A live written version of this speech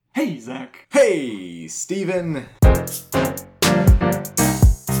Hey, Zach. Hey, Steven.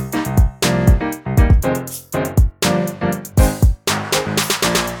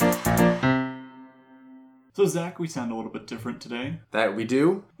 So, Zach, we sound a little bit different today. That we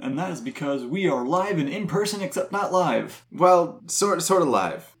do? And that is because we are live and in person, except not live. Well, sort of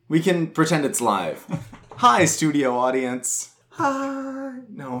live. We can pretend it's live. Hi, studio audience. Hi.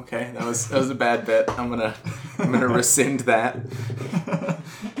 No, okay, that was a bad bit. I'm gonna rescind that.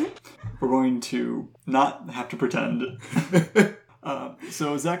 We're going to not have to pretend.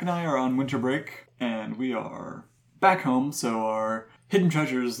 So Zach and I are on winter break, and we are back home, so our hidden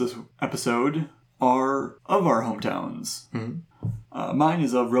treasures this episode are of our hometowns. Mm-hmm. Mine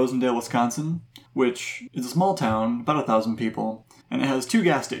is of Rosendale, Wisconsin, which is a small town, about 1,000 people, and it has two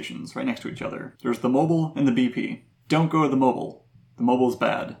gas stations right next to each other. There's the Mobil and the BP. Don't go to the Mobil. The Mobil's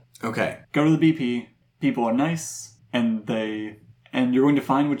bad. Okay. Go to the BP. People are nice, and you're going to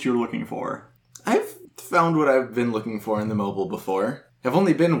find what you're looking for. I've found what I've been looking for in the Mobil before. I've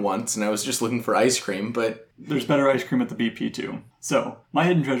only been once, and I was just looking for ice cream, but... There's better ice cream at the BP, too. So, my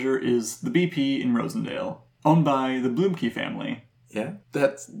hidden treasure is the BP in Rosendale, owned by the Blumke family. Yeah,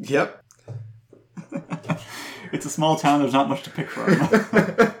 yep. It's a small town, there's not much to pick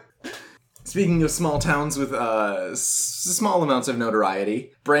from. Speaking of small towns with small amounts of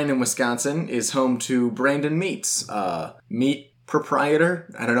notoriety, Brandon, Wisconsin is home to Brandon Meats, meat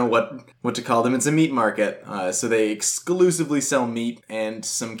proprietor. I don't know what to call them. It's a meat market, so they exclusively sell meat and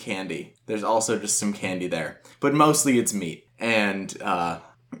some candy. There's also just some candy there, but mostly it's meat, and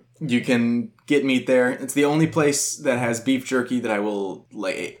you can get meat there. It's the only place that has beef jerky that I will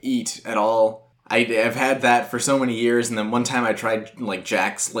eat at all. I've had that for so many years, and then one time I tried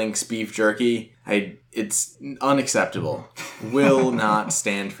Jack's Link's beef jerky. It's unacceptable. Will not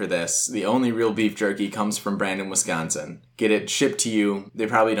stand for this. The only real beef jerky comes from Brandon, Wisconsin. Get it shipped to you. They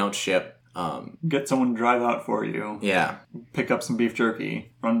probably don't ship. Get someone to drive out for you. Yeah. Pick up some beef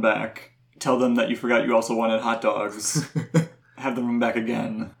jerky. Run back. Tell them that you forgot you also wanted hot dogs. Have them run back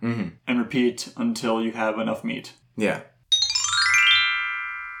again. Mm-hmm. And repeat until you have enough meat. Yeah.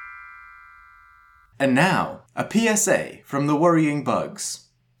 And now, a PSA from the Worrying Bugs.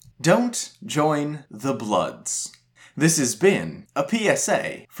 Don't join the Bloods. This has been a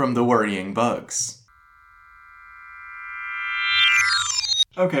PSA from the Worrying Bugs.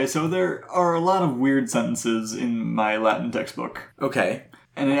 Okay, so there are a lot of weird sentences in my Latin textbook. Okay.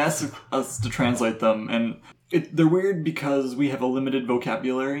 And it asks us to translate them, and they're weird because we have a limited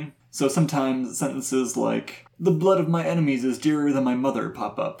vocabulary. So sometimes sentences like, "The blood of my enemies is dearer than my mother"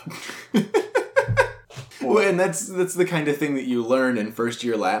 pop up. Well, and that's the kind of thing that you learn in first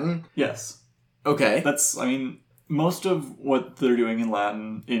year Latin? Yes. Okay. Most of what they're doing in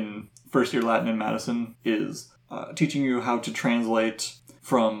Latin, in first year Latin in Madison, is teaching you how to translate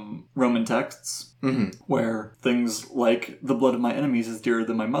from Roman texts, where things like "the blood of my enemies is dearer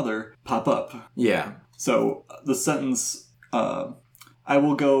than my mother" pop up. Yeah. So the sentence, "I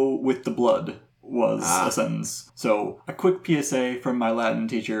will go with the blood" was a sentence. So a quick PSA from my Latin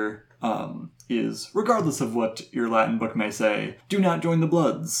teacher is, regardless of what your Latin book may say, do not join the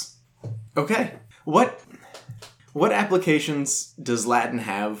Bloods. Okay. What applications does Latin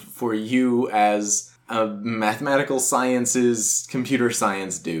have for you as a mathematical sciences, computer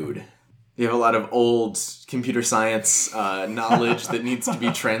science dude? You have a lot of old computer science knowledge that needs to be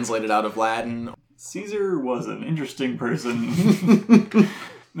translated out of Latin. Caesar was an interesting person.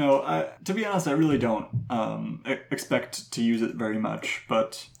 No, to be honest, I really don't expect to use it very much,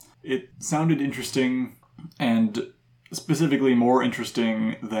 but it sounded interesting, and specifically more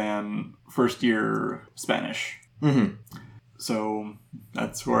interesting than first year Spanish. Mm-hmm. So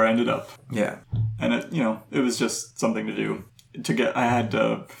that's where I ended up. Yeah. And it was just something to do. I had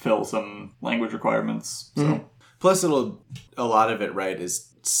to fill some language requirements. So. Mm-hmm. Plus, a lot of it, right,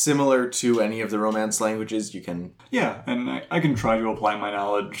 is similar to any of the Romance languages. You can... Yeah, and I can try to apply my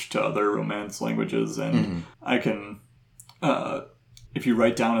knowledge to other Romance languages, and I can... if you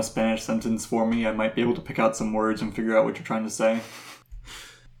write down a Spanish sentence for me, I might be able to pick out some words and figure out what you're trying to say.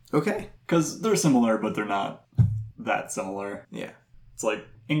 Okay. Because they're similar, but they're not that similar. Yeah. It's like,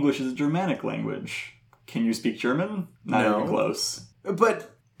 English is a Germanic language. Can you speak German? Not even close.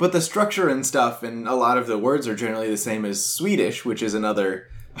 But the structure and stuff, and a lot of the words are generally the same as Swedish, which is another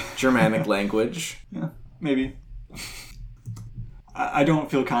Germanic language. Yeah, maybe. I don't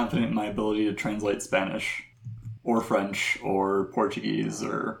feel confident in my ability to translate Spanish, or French, or Portuguese,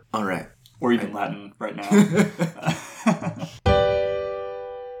 or... All right. Or even Latin right now.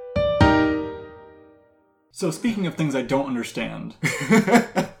 So speaking of things I don't understand...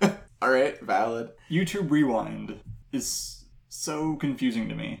 All right, valid. YouTube Rewind is so confusing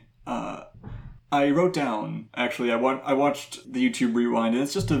to me. I wrote down, actually, I watched the YouTube Rewind, and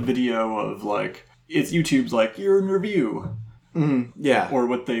it's just a video of, like, it's YouTube's, like, year in review. Yeah. Or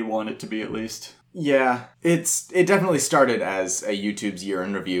what they want it to be, at least. Yeah. It definitely started as a YouTube's year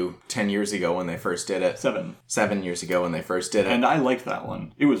in review 10 years ago when they first did it. 7 years ago when they first did it. And I liked that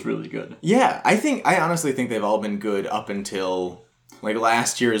one. It was really good. Yeah, I honestly think they've all been good up until, like,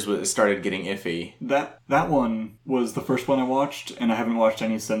 last year's started getting iffy. That one was the first one I watched, and I haven't watched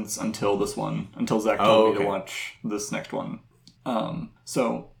any since until this one. Until Zach told me to watch this next one.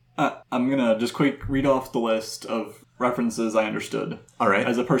 So I'm gonna just quick read off the list of references I understood. All right.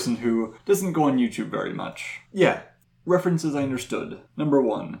 As a person who doesn't go on YouTube very much. Yeah. References I understood. Number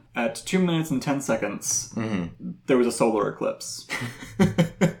 1. At 2 minutes and 10 seconds, there was a solar eclipse.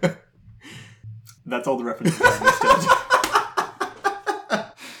 That's all the references I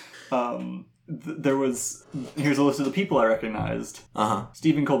understood. There was... Here's a list of the people I recognized.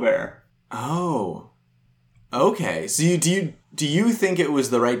 Stephen Colbert. Oh. Okay. So do you think it was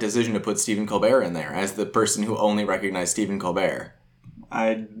the right decision to put Stephen Colbert in there as the person who only recognized Stephen Colbert?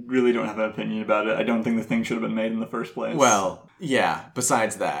 I really don't have an opinion about it. I don't think the thing should have been made in the first place. Well, yeah,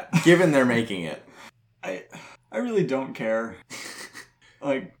 besides that. Given they're making it. I really don't care.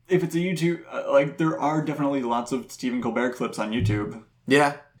 Like, if it's a YouTube... like, there are definitely lots of Stephen Colbert clips on YouTube.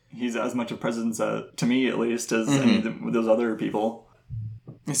 Yeah. He's as much a presence, to me at least, as any of those other people.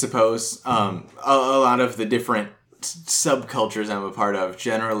 I suppose. A lot of the different subcultures I'm a part of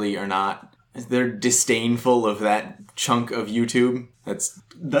generally are not... They're disdainful of that chunk of YouTube.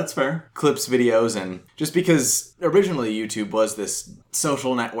 That's fair. Clips, videos, and just because originally YouTube was this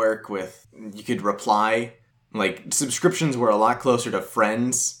social network with... You could reply. Like, subscriptions were a lot closer to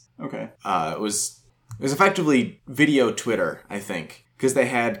friends. Okay. It was effectively video Twitter, I think. Because they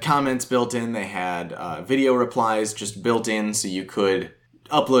had comments built in, they had video replies just built in, so you could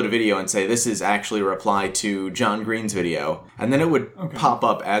upload a video and say, this is actually a reply to John Green's video. And then it would pop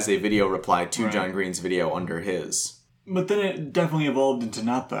up as a video reply to John Green's video under his. But then it definitely evolved into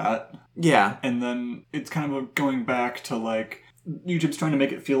not that. Yeah. And then it's kind of going back to, like, YouTube's trying to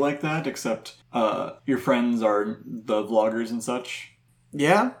make it feel like that, except your friends are the vloggers and such.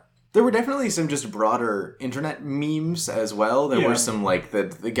 Yeah. There were definitely some just broader internet memes as well. There were some, like,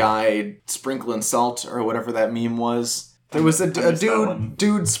 the guy sprinkling salt or whatever that meme was. There was a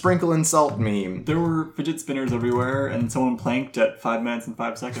dude sprinkling salt meme. There were fidget spinners everywhere, and someone planked at 5 minutes and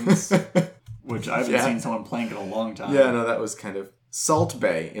 5 seconds. Which I haven't seen someone plank in a long time. Yeah, no, that was kind of... Salt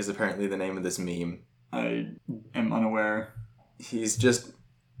Bay is apparently the name of this meme. I am unaware. He's just,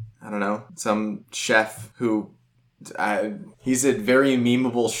 I don't know, some chef who... he's a very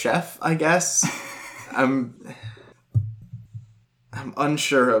memeable chef, I guess. I'm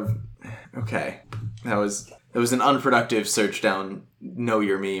unsure of... Okay. That was an unproductive search down Know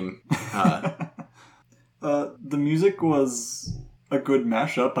Your Meme. The music was a good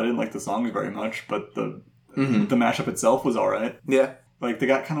mashup. I didn't like the songs very much, but the mashup itself was alright. Yeah. Like, they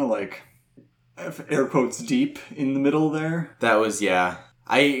got kind of, like, air quotes, deep in the middle there. That was, yeah.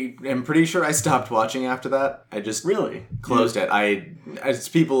 I am pretty sure I stopped watching after that. I just really closed it. I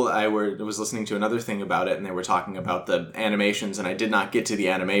was listening to another thing about it, and they were talking about the animations, and I did not get to the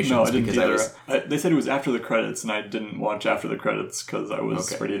animations. No, I didn't either. They said it was after the credits, and I didn't watch after the credits because I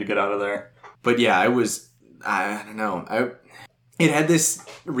was ready to get out of there. But yeah, I don't know. It had this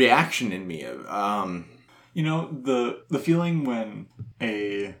reaction in me of, you know, the feeling when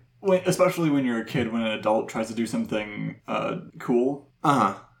especially when you're a kid, when an adult tries to do something cool.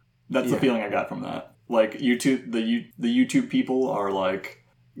 That's the feeling I got from that. Like, YouTube, the YouTube people are like,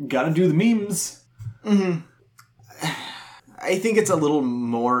 gotta do the memes. I think it's a little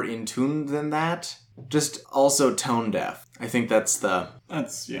more in tune than that. Just also tone deaf. I think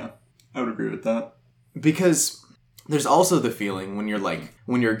yeah. I would agree with that. Because there's also the feeling when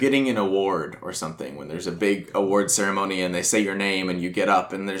you're getting an award or something, when there's a big award ceremony and they say your name and you get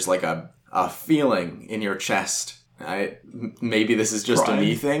up and there's like a feeling in your chest. Maybe this is just a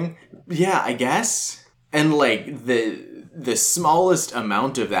me thing. Yeah, I guess. And like the smallest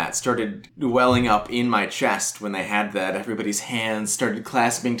amount of that started welling up in my chest when they had that. Everybody's hands started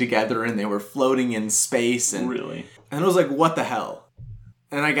clasping together and they were floating in space. And really? And I was like, what the hell?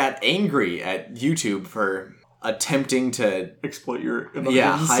 And I got angry at YouTube for attempting to exploit your emotions.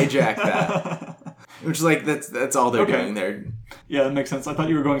 Yeah, hijack that. Which is like, that's all they're doing there. Yeah, that makes sense. I thought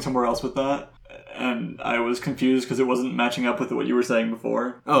you were going somewhere else with that. And I was confused because it wasn't matching up with what you were saying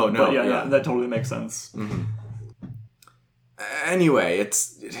before. Oh, no. But yeah, that totally makes sense. Mm-hmm. Anyway,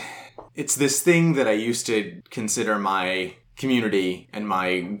 it's this thing that I used to consider my community and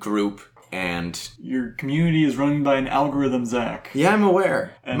my group. And Your community is run by an algorithm, Zach. yeah, I'm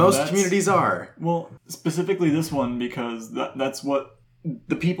aware. And Most communities are. Well, specifically this one, because that's what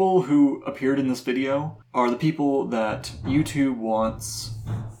the people who appeared in this video are the people that YouTube wants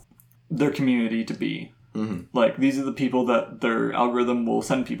their community to be. Mm-hmm. Like, these are the people that their algorithm will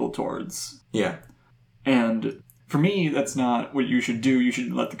send people towards. Yeah. And for me, that's not what you should do. You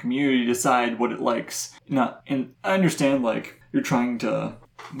should let the community decide what it likes. And I understand, like, you're trying to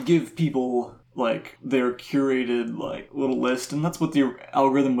give people, like, their curated, like, little list, and that's what the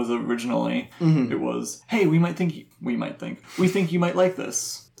algorithm was originally. Mm-hmm. It was, hey, we think you might like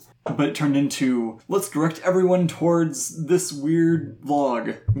this. But it turned into, let's direct everyone towards this weird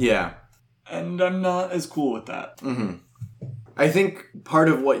vlog. Yeah. And I'm not as cool with that. Mm-hmm. I think part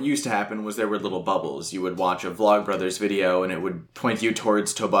of what used to happen was there were little bubbles. You would watch a Vlogbrothers video and it would point you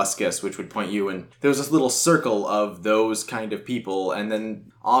towards Tobuscus, which would point you, and there was this little circle of those kind of people, and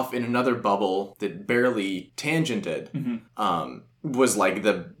then off in another bubble that barely tangented was like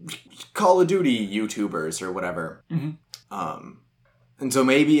the Call of Duty YouTubers or whatever. Mm-hmm. And so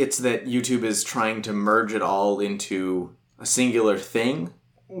maybe it's that YouTube is trying to merge it all into a singular thing.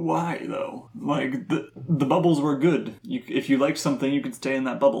 Why, though? Like, the bubbles were good. If you liked something, you could stay in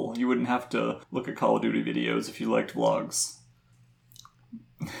that bubble. You wouldn't have to look at Call of Duty videos if you liked vlogs.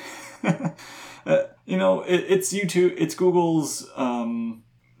 It's YouTube, it's Google's,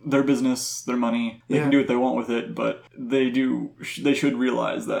 their business, their money. They can do what they want with it, but they should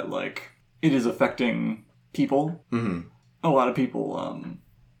realize that, like, it is affecting people. Mm-hmm. A lot of people,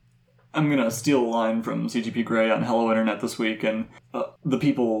 I'm gonna steal a line from CGP Grey on Hello Internet this week, and the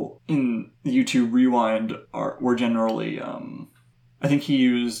people in YouTube Rewind were generally, I think he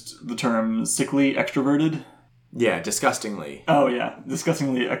used the term sickly extroverted. Yeah, disgustingly. Oh yeah,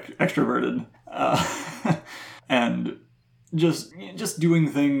 disgustingly extroverted. And just doing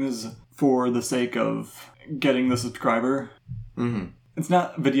things for the sake of getting the subscriber. Mm-hmm. It's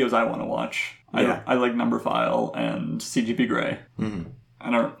not videos I want to watch. Yeah. I like Numberphile and CGP Grey. Mm-hmm.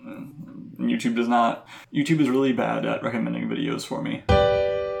 YouTube does not. YouTube is really bad at recommending videos for me.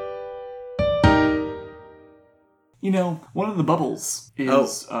 One of the bubbles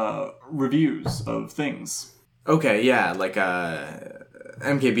is reviews of things. Okay, yeah, like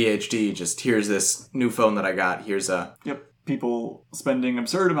MKBHD just, here's this new phone that I got, here's a... Yep, people spending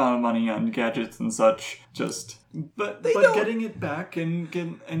absurd amount of money on gadgets and such, but getting it back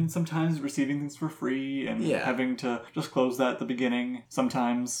and sometimes receiving things for free and having to just close that at the beginning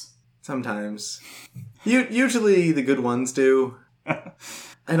sometimes. Usually the good ones do.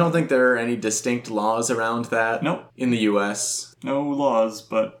 I don't think there are any distinct laws around that. Nope. In the US. No laws,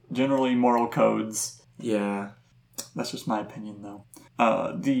 but generally moral codes. Yeah. That's just my opinion, though.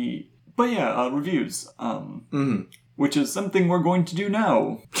 Reviews. Which is something we're going to do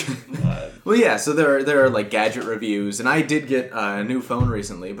now. Well, yeah, so there are like gadget reviews, and I did get a new phone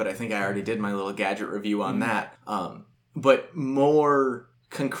recently, but I think I already did my little gadget review on that. But more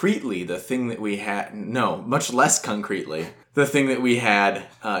concretely, the thing that we had... No, much less concretely. The thing that we had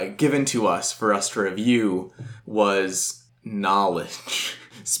given to us for us to review was knowledge.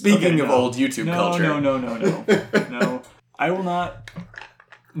 Speaking of old YouTube culture. No. I will not...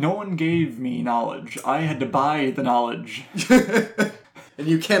 No one gave me knowledge. I had to buy the knowledge. And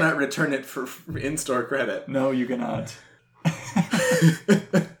you cannot return it for in-store credit. No, you cannot.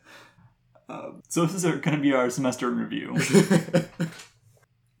 So this is going to be our semester in review.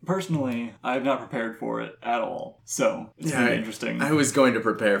 Personally, I have not prepared for it at all. So, it's going to be interesting. I was going to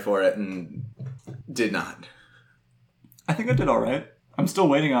prepare for it and did not. I think I did alright. I'm still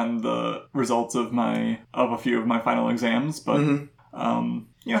waiting on the results of a few of my final exams, but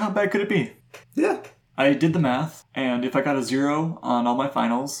how bad could it be? Yeah. I did the math, and if I got a 0 on all my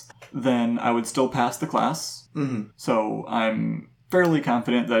finals, then I would still pass the class. Mm-hmm. So I'm fairly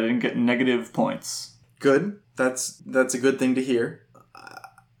confident that I didn't get negative points. Good. That's a good thing to hear.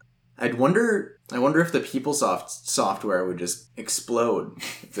 I wonder if the PeopleSoft software would just explode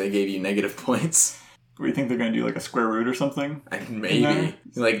if they gave you negative points. Do you think they're going to do like a square root or something? Maybe.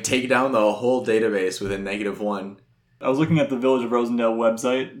 Like take down the whole database within -1. I was looking at the Village of Rosendale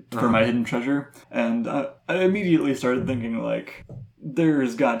website for my hidden treasure, and I immediately started thinking, like,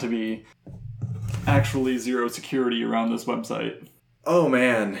 there's got to be actually zero security around this website. Oh,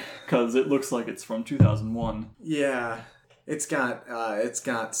 man. Because it looks like it's from 2001. Yeah. It's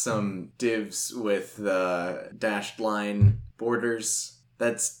got some divs with the dashed line borders.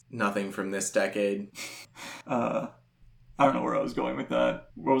 That's nothing from this decade. I don't know where I was going with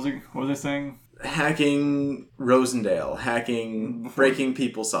that. What was I saying? hacking Rosendale, hacking Breaking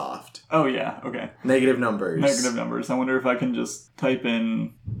PeopleSoft. Oh, yeah, okay. Negative numbers. Negative numbers. I wonder if I can just type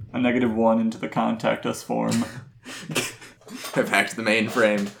in a -1 into the contact us form. I've hacked the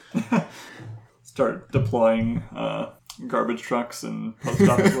mainframe. Start deploying garbage trucks and post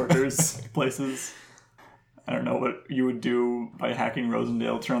office workers places. I don't know what you would do by hacking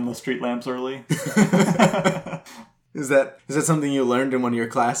Rosendale. Turn on the street lamps early. Is that something you learned in one of your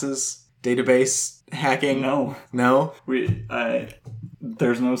classes? Database hacking? No. No?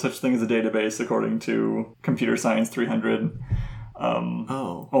 There's no such thing as a database according to Computer Science 300.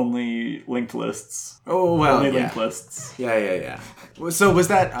 Only linked lists. Oh, well, Only yeah. linked lists. Yeah. So was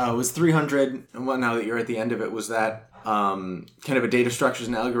that, was 300, well, now that you're at the end of it, was that kind of a data structures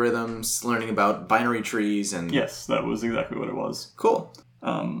and algorithms, learning about binary trees and... Yes, that was exactly what it was. Cool.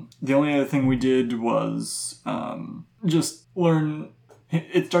 The only other thing we did was just learn...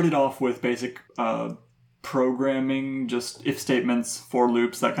 It started off with basic programming, just if statements, for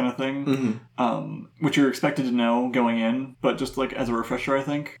loops, that kind of thing, which you're expected to know going in, but just like as a refresher, I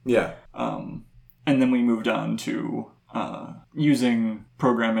think. Yeah. And then we moved on to using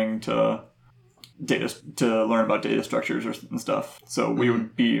programming to learn about data structures and stuff. So we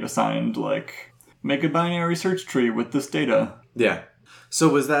would be assigned like, make a binary search tree with this data. Yeah. So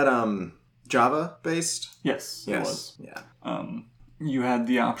was that Java based? Yes, it was. Yeah. You had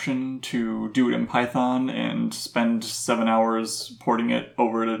the option to do it in Python and spend 7 hours porting it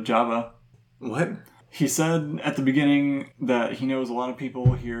over to Java. What? He said at the beginning that he knows a lot of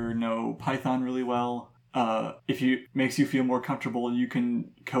people here know Python really well. If it makes you feel more comfortable, you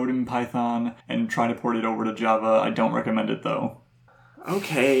can code in Python and try to port it over to Java. I don't recommend it, though.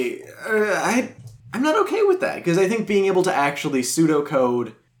 Okay. I'm not okay with that, because I think being able to actually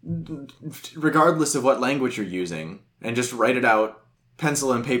pseudocode, regardless of what language you're using, and just write it out,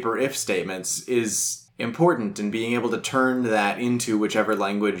 pencil and paper if statements, is important, and being able to turn that into whichever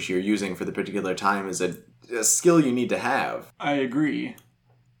language you're using for the particular time is a skill you need to have. I agree.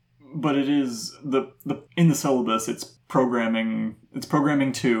 But it is in the syllabus it's programming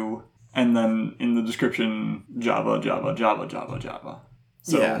 2, and then in the description Java.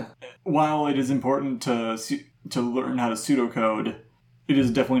 So yeah. While it is important to learn how to pseudocode, it is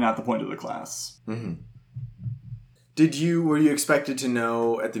definitely not the point of the class. Mm-hmm. Were you expected to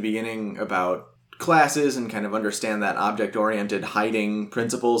know at the beginning about classes and kind of understand that object-oriented hiding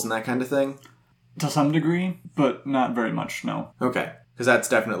principles and that kind of thing? To some degree, but not very much, no. Okay. Because that's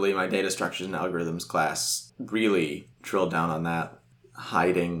definitely my data structures and algorithms class really drilled down on that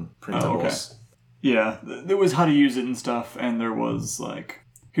hiding principles. Oh, okay. Yeah, there was how to use it and stuff, and there was like,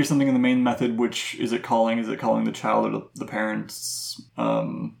 here's something in the main method, which is it calling the child or the parents,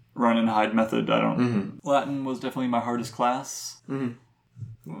 run and hide method. I don't... Mm-hmm. Latin was definitely my hardest class.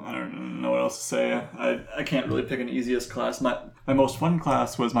 Mm-hmm. I don't know what else to say. I can't really pick an easiest class. My most fun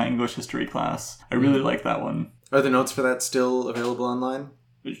class was my English history class. I really like that one. Are the notes for that still available online?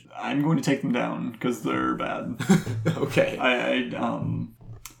 I'm going to take them down because they're bad. Okay.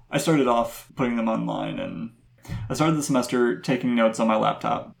 I started off putting them online, and I started the semester taking notes on my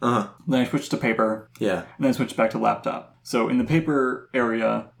laptop. Uh-huh. Then I switched to paper. Yeah. And then I switched back to laptop. So in the paper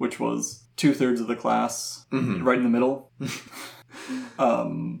area, which was 2/3 of the class, right in the middle,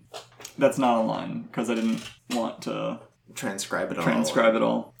 that's not online because I didn't want to transcribe it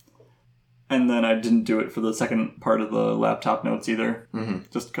all. And then I didn't do it for the second part of the laptop notes either,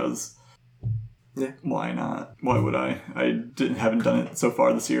 just because. Yeah. Why not? Why would I? Haven't done it so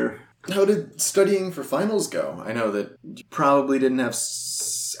far this year. How did studying for finals go? I know that you probably didn't have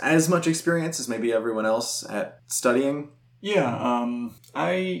as much experience as maybe everyone else at studying. Yeah,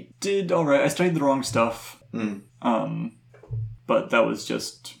 I did alright. I studied the wrong stuff. But that was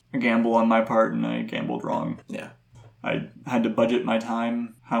just a gamble on my part, and I gambled wrong. Yeah. I had to budget my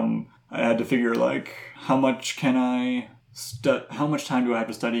time. I had to figure, like, how much time do I have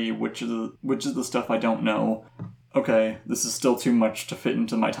to study? Which is the stuff I don't know? Okay, this is still too much to fit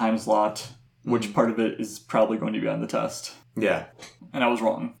into my time slot. Which part of it is probably going to be on the test? Yeah. And I was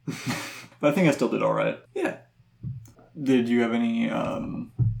wrong. But I think I still did alright. Yeah. Did you have any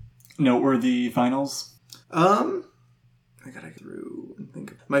noteworthy finals? I gotta go through and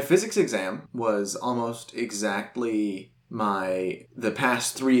think. My physics exam was almost exactly the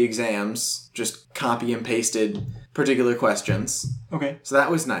past 3 exams, just copy and pasted particular questions. Okay. So that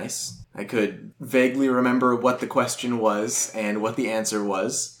was nice. I could vaguely remember what the question was and what the answer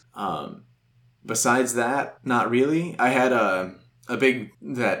was. Besides that, not really. I had a big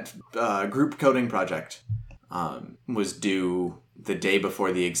group coding project was due the day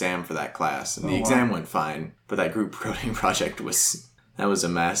before the exam for that class, and the exam went fine, but that group coding project was a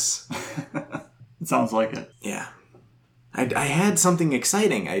mess. It sounds like it. Yeah. I had something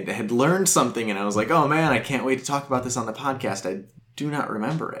exciting. I had learned something, and I was like, oh man, I can't wait to talk about this on the podcast. I do not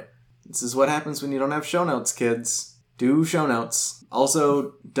remember it. This is what happens when you don't have show notes, kids. Do show notes.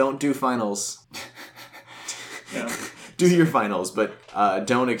 Also, don't do finals. Yeah. Do your finals, but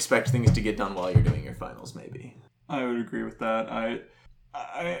don't expect things to get done while you're doing your finals, maybe. I would agree with that.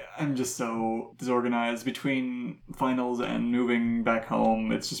 I'm just so disorganized between finals and moving back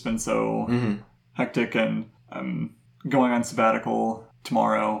home. It's just been so hectic, and I'm going on sabbatical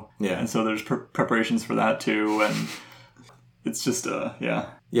tomorrow. Yeah. And so there's preparations for that too, and it's just,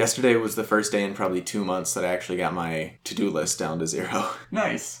 yeah. Yesterday was the first day in probably 2 months that I actually got my to-do list down to 0.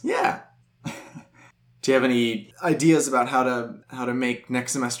 Nice. Yeah. Do you have any ideas about how to make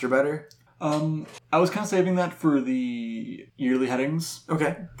next semester better? I was kind of saving that for the yearly headings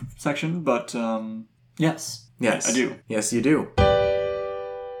Okay. section, but yes. Yes. I do. Yes, you do.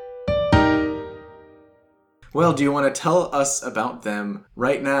 Well, do you want to tell us about them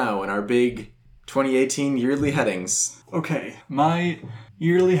right now in our big 2018 yearly headings? Okay, my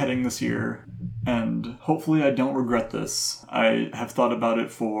yearly heading this year, and hopefully I don't regret this. I have thought about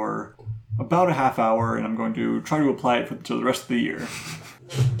it for about a half hour, and I'm going to try to apply it to the rest of the year.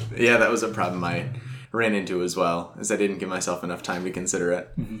 Yeah, that was a problem I ran into as well, as I didn't give myself enough time to consider it.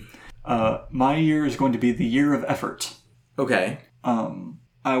 My year is going to be the year of effort. Okay.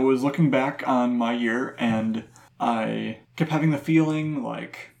 I was looking back on my year, and I kept having the feeling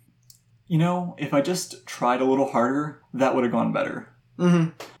like, if I just tried a little harder, that would have gone better. Mm-hmm.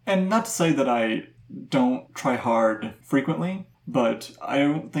 And not to say that I don't try hard frequently, but I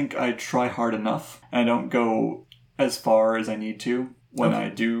don't think I try hard enough, and I don't go as far as I need to when I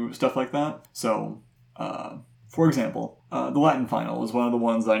do stuff like that. So, for example, the Latin final is one of the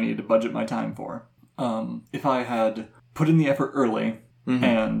ones I need to budget my time for. If I had put in the effort early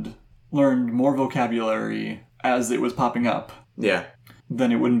and learned more vocabulary as it was popping up, Yeah.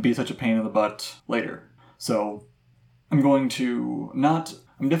 then it wouldn't be such a pain in the butt later. So I'm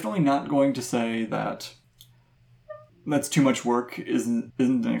definitely not going to say that that's too much work isn't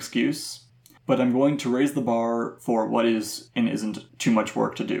an excuse, but I'm going to raise the bar for what is and isn't too much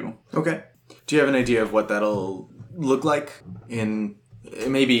work to do. Okay. Do you have an idea of what that'll look like in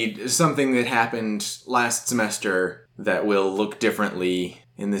maybe something that happened last semester that will look differently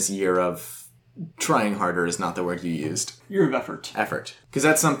in this year of trying harder is not the word you used. Year of effort. Effort. Because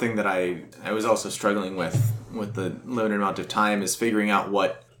that's something that I was also struggling with the limited amount of time, is figuring out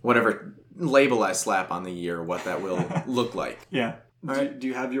whatever label I slap on the year, what that will look like. Yeah. All right. Do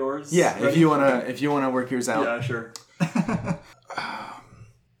you have yours? Yeah, ready? if you wanna work yours out. Yeah, sure.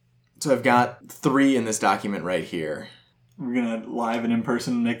 So I've got 3 in this document right here. We're going to live and in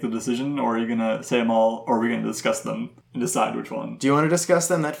person make the decision, or are you going to say them all, or are we going to discuss them and decide which one? Do you want to discuss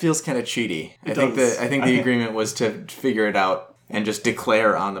them? That feels kind of cheaty. I think the agreement was to figure it out and just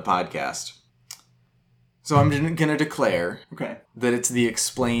declare on the podcast. So I'm going to declare that it's the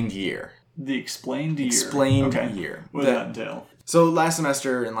explained year. The explained year. Explained year. What does that entail? So last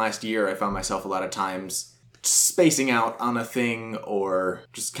semester and last year, I found myself a lot of times spacing out on a thing or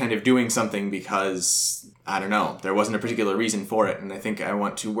just kind of doing something because, I don't know, there wasn't a particular reason for it. And I think I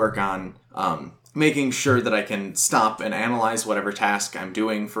want to work on making sure that I can stop and analyze whatever task I'm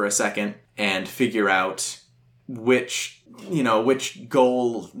doing for a second and figure out which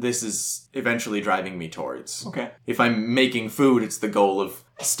goal this is eventually driving me towards. Okay. If I'm making food, it's the goal of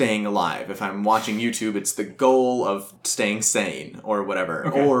staying alive. If I'm watching YouTube, it's the goal of staying sane or whatever.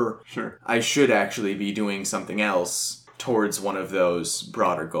 Okay. Or sure. I should actually be doing something else towards one of those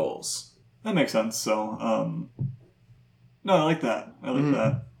broader goals. That makes sense. So, no, I like that.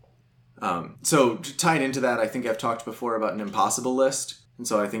 So tied into that, I think I've talked before about an impossible list. And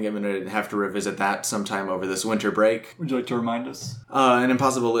so I think I'm going to have to revisit that sometime over this winter break. Would you like to remind us? An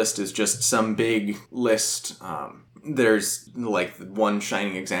impossible list is just some big list. There's like one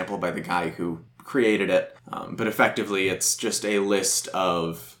shining example by the guy who created it. But effectively, it's just a list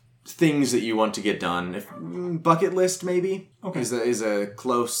of things that you want to get done. Bucket list, maybe, is a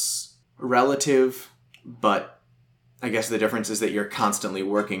close relative. But I guess the difference is that you're constantly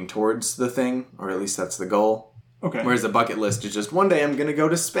working towards the thing, or at least that's the goal. Okay. Whereas the bucket list is just one day I'm going to go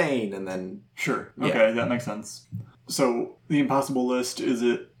to Spain and then... Sure. Yeah. Okay, that makes sense. So the impossible list, is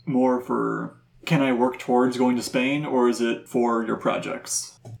it more for can I work towards going to Spain, or is it for your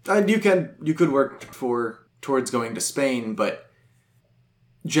projects? You could work towards going to Spain, but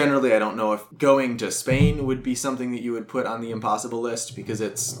generally I don't know if going to Spain would be something that you would put on the impossible list because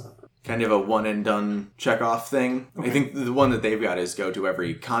it's kind of a one and done check off thing. Okay. I think the one that they've got is go to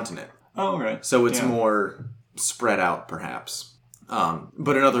every continent. Oh, right. So it's more spread out, perhaps.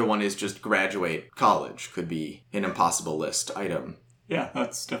 But another one is just graduate college. Could be an impossible list item. Yeah,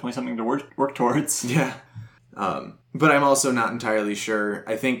 that's definitely something to work towards. Yeah. But I'm also not entirely sure.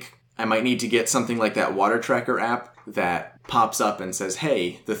 I think I might need to get something like that water tracker app that pops up and says,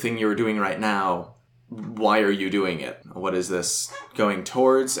 hey, the thing you're doing right now, why are you doing it? What is this going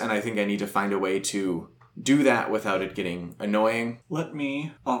towards? And I think I need to find a way to do that without it getting annoying. Let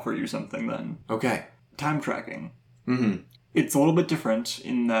me offer you something then. Okay. Time tracking. Mm-hmm. It's a little bit different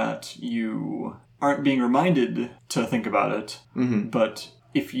in that you aren't being reminded to think about it, but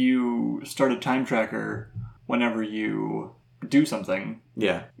if you start a time tracker whenever you do something,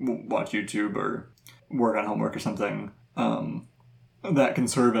 watch YouTube or work on homework or something, that can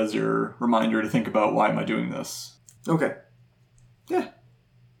serve as your reminder to think about, why am I doing this? Okay. Yeah.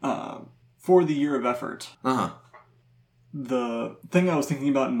 For the year of effort. Uh-huh. The thing I was thinking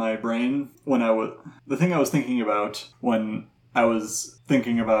about in my brain when I was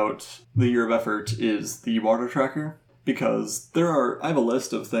thinking about the year of effort is the water tracker, because I have a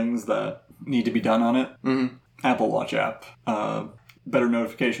list of things that need to be done on it. Mm-hmm. Apple Watch app, better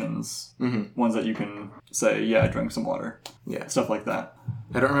notifications, ones that you can say, yeah, I drank some water. Yeah. Stuff like that.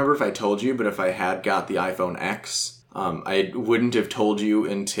 I don't remember if I told you, but if I had got the iPhone X, I wouldn't have told you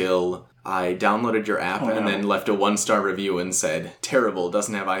until I downloaded your app and then left a 1-star review and said, terrible,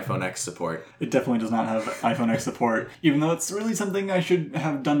 doesn't have iPhone X support. It definitely does not have iPhone X support, even though it's really something I should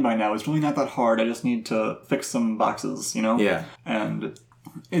have done by now. It's really not that hard. I just need to fix some boxes, you know? Yeah. And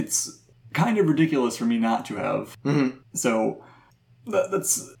it's kind of ridiculous for me not to have. Mm-hmm. So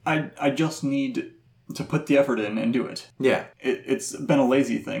I just need to put the effort in and do it. Yeah. It's been a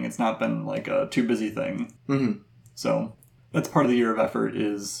lazy thing. It's not been like a too busy thing. Mm-hmm. So that's part of the year of effort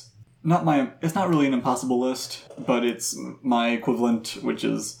is it's not really an impossible list, but it's my equivalent, which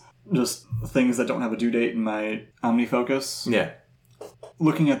is just things that don't have a due date in my OmniFocus. Yeah.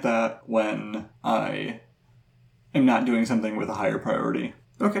 Looking at that when I am not doing something with a higher priority.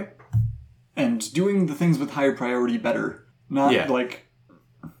 Okay. And doing the things with higher priority better. Not like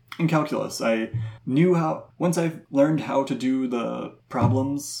in calculus. Once I've learned how to do the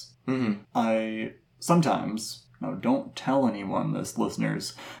problems, I sometimes, now don't tell anyone this,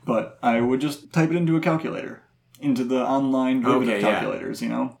 listeners, but I would just type it into a calculator. Into the online derivative calculators, you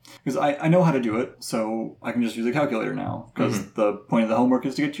know? Because I know how to do it, so I can just use a calculator now. Because the point of the homework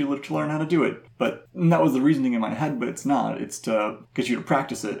is to get you to learn how to do it. But that was the reasoning in my head, but it's not. It's to get you to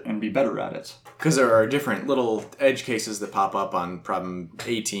practice it and be better at it. Because there are different little edge cases that pop up on problem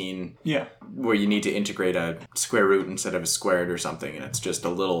 18. Yeah. Where you need to integrate a square root instead of a squared or something, and it's just a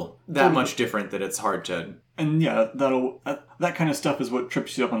little that much different that it's hard to... And yeah, that kind of stuff is what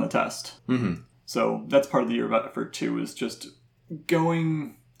trips you up on the test. Mm-hmm. So that's part of the year of effort too, is just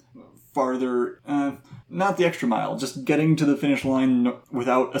going farther, not the extra mile, just getting to the finish line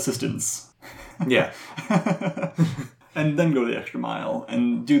without assistance. Yeah. And then go the extra mile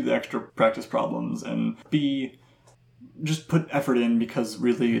and do the extra practice problems and just put effort in, because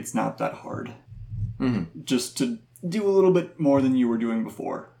really it's not that hard. Mm-hmm. Just to do a little bit more than you were doing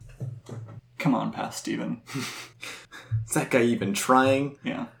before. Come on, past Steven. Is that guy even trying?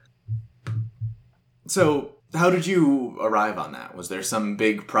 Yeah. So, how did you arrive on that? Was there some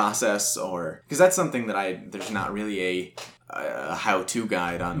big process, or... Because that's something that there's not really a how-to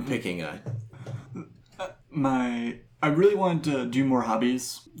guide on picking a... I really wanted to do more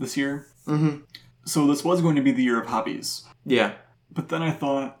hobbies this year. Mm-hmm. So this was going to be the year of hobbies. Yeah. But then I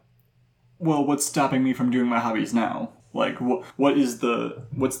thought, well, what's stopping me from doing my hobbies now? Like, what's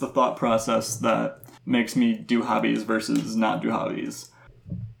the thought process that makes me do hobbies versus not do hobbies?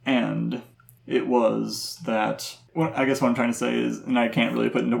 And it was that, I guess what I'm trying to say is, and I can't really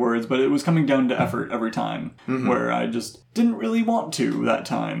put into words, but it was coming down to effort every time, where I just didn't really want to that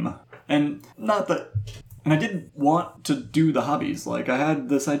time. And I did want to do the hobbies. Like, I had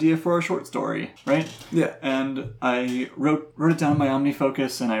this idea for a short story, right? Yeah. And I wrote it down in my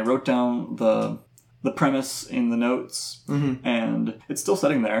OmniFocus, and I wrote down the premise in the notes, and it's still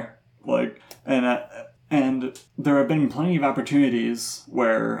sitting there. Like, and there have been plenty of opportunities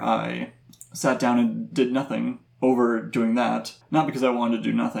where I sat down and did nothing over doing that. Not because I wanted to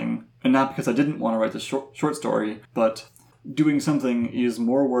do nothing, and not because I didn't want to write the short story, but doing something is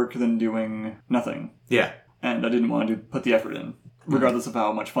more work than doing nothing. Yeah. And I didn't want to put the effort in, regardless of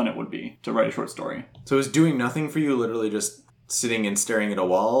how much fun it would be to write a short story. So is doing nothing for you literally just sitting and staring at a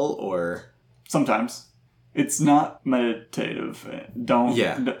wall, or... Sometimes. It's not meditative. Don't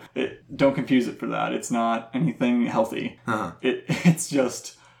confuse it for that. It's not anything healthy. Uh-huh. It's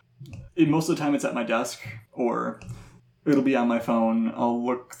just... most of the time it's at my desk, or it'll be on my phone. I'll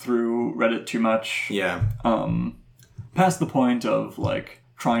look through Reddit too much. Yeah. past the point of, like,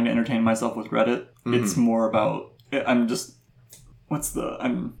 trying to entertain myself with Reddit. It's more about, I'm just,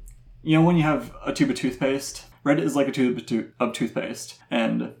 you know when you have a tube of toothpaste? Reddit is like a tube of toothpaste,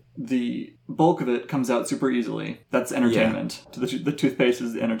 and the bulk of it comes out super easily. That's entertainment. Yeah. The toothpaste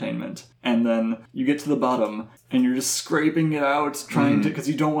is the entertainment. And then you get to the bottom, and you're just scraping it out, trying to, because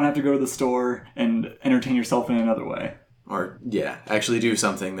you don't want to have to go to the store and entertain yourself in another way. Or, actually do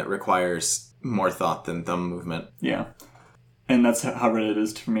something that requires more thought than thumb movement. Yeah. And that's how Reddit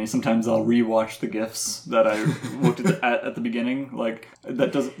is for me. Sometimes I'll rewatch the GIFs that I looked at the beginning. Like,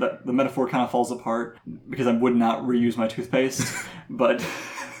 the metaphor kind of falls apart because I would not reuse my toothpaste. But...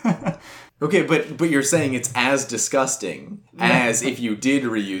 Okay, but you're saying it's as disgusting as if you did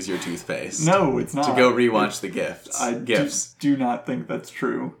reuse your toothpaste. No, it's not. To go rewatch the GIFs. I do not think that's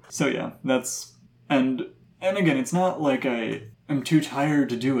true. So yeah, that's... And again, it's not like I'm too tired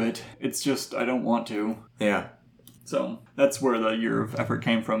to do it. It's just I don't want to. Yeah. So that's where the year of effort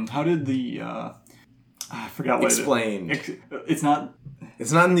came from. How did the I forgot what explained? It's not.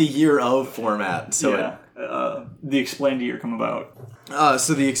 It's not in the year of format. So yeah, the explained year come about.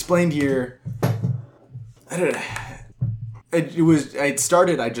 So the explained year. I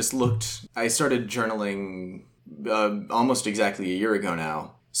started journaling almost exactly a year ago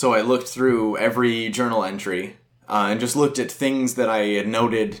now. So I looked through every journal entry. And just looked at things that I had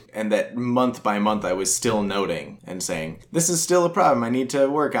noted and that month by month I was still noting and saying, this is still a problem, I need to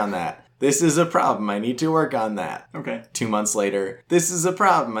work on that. This is a problem, I need to work on that. Okay. 2 months later, this is a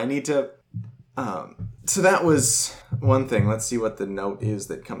problem, I need to... So that was one thing. Let's see what the note is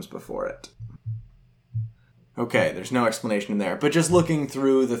that comes before it. Okay, there's no explanation in there. But just looking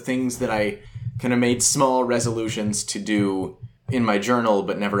through the things that I kind of made small resolutions to do in my journal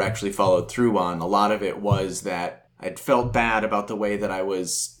but never actually followed through on, a lot of it was that I'd felt bad about the way that I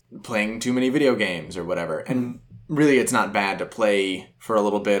was playing too many video games or whatever. And really, it's not bad to play for a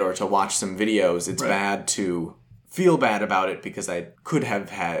little bit or to watch some videos. It's bad to feel bad about it because I could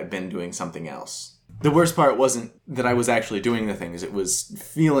have been doing something else. The worst part wasn't that I was actually doing the things. It was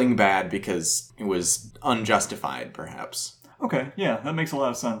feeling bad because it was unjustified, perhaps. Okay, yeah, that makes a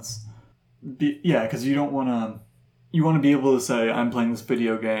lot of sense. Because you don't want to... You want to be able to say, I'm playing this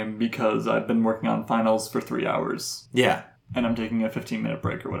video game because I've been working on finals for 3 hours. Yeah. And I'm taking a 15-minute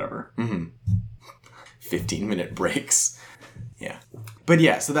break or whatever. 15-minute breaks. Yeah. But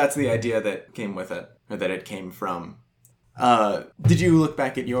yeah, so that's the idea that came with it, or that it came from. Did you look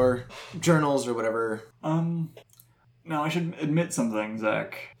back at your journals or whatever? No, I should admit something,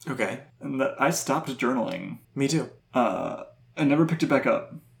 Zach. Okay. And that I stopped journaling. Me too. I never picked it back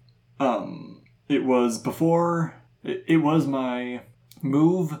up. It was before... It was my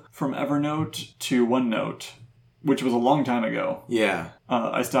move from Evernote to OneNote, which was a long time ago. Yeah.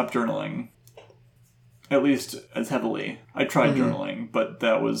 I stopped journaling. At least as heavily. I tried journaling, but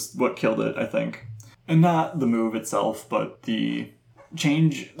that was what killed it, I think. And not the move itself, but the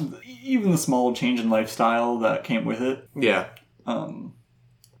change, even the small change in lifestyle that came with it. Yeah. And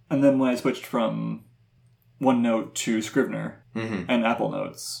then when I switched from OneNote to Scrivener and Apple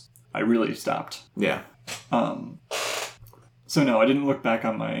Notes, I really stopped. Yeah. So no, I didn't look back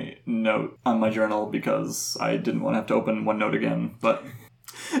on my note on my journal because I didn't want to have to open OneNote again. But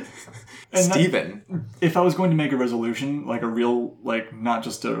Steven, if I was going to make a resolution, like a real, like not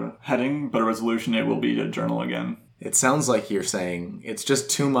just a heading, but a resolution, it will be to journal again. It sounds like you're saying it's just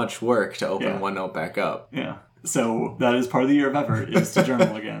too much work to open OneNote back up. Yeah. So that is part of the year of effort is to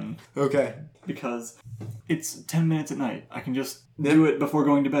journal again. Okay. Because it's 10 minutes at night. I can just do it before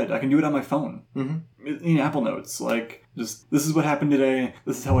going to bed. I can do it on my phone. In Apple Notes. Like, just, this is what happened today.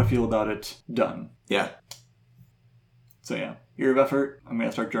 This is how I feel about it. Done. Yeah. So yeah, year of effort. I'm going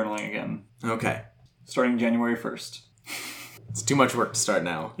to start journaling again. Okay. Starting January 1st. It's too much work to start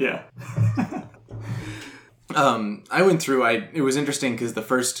now. Yeah. I went through, it was interesting because the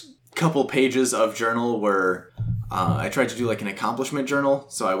first couple pages of journal were... I tried to do like an accomplishment journal,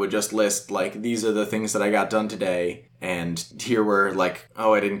 so I would just list like, these are the things that I got done today, and here were like,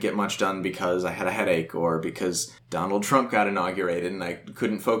 oh, I didn't get much done because I had a headache, or because Donald Trump got inaugurated and I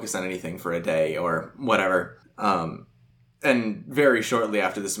couldn't focus on anything for a day, or whatever. And very shortly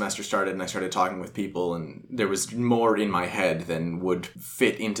after the semester started and I started talking with people, and there was more in my head than would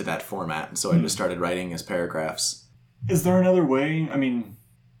fit into that format, so I just started writing as paragraphs. Is there another way? I mean,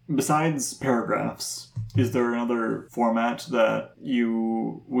 besides paragraphs... Is there another format that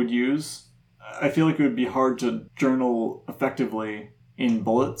you would use? I feel like it would be hard to journal effectively in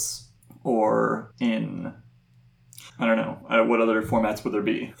bullets or in... I don't know. What other formats would there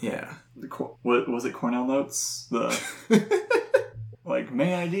be? Yeah. What was it, Cornell Notes? The... like,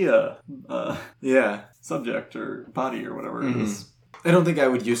 main idea. Yeah. subject or body or whatever it is. I don't think I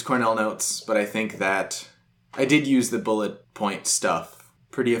would use Cornell Notes, but I think that I did use the bullet point stuff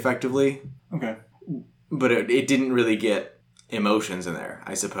pretty effectively. Okay. But it didn't really get emotions in there,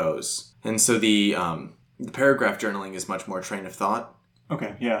 I suppose. And so the paragraph journaling is much more train of thought.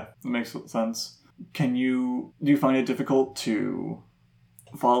 Okay, yeah, that makes sense. Do you find it difficult to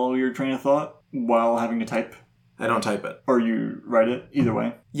follow your train of thought while having to type? I don't type it. Or you write it, either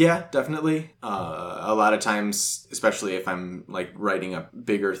way? Yeah, definitely. A lot of times, especially if I'm like writing a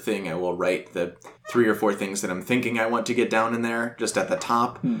bigger thing, I will write the 3 or 4 things that I'm thinking I want to get down in there, just at the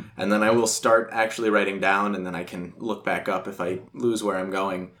top. And then I will start actually writing down, and then I can look back up if I lose where I'm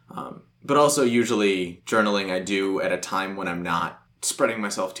going. But also usually journaling I do at a time when I'm not spreading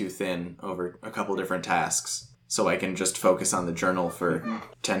myself too thin over a couple different tasks. So I can just focus on the journal for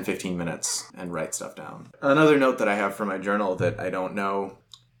 10, 15 minutes and write stuff down. Another note that I have for my journal that I don't know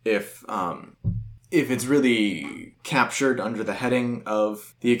if it's really captured under the heading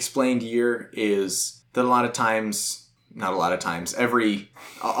of the explained year is that all the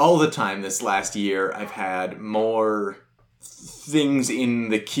time this last year, I've had more things in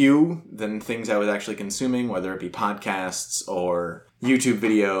the queue than things I was actually consuming, whether it be podcasts or YouTube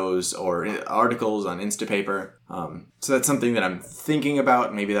videos or articles on Instapaper. So that's something that I'm thinking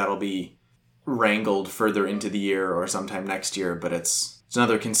about. Maybe that'll be wrangled further into the year or sometime next year, but it's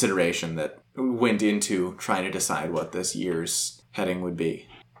another consideration that went into trying to decide what this year's heading would be.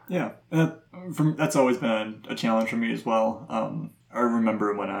 Yeah, that's always been a challenge for me as well. I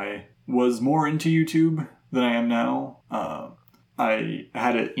remember when I was more into YouTube than I am now. I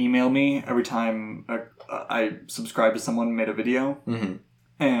had it email me every time I subscribed to someone who made a video. Mm-hmm.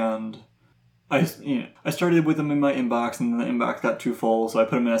 And I started with them in my inbox, and the inbox got too full, so I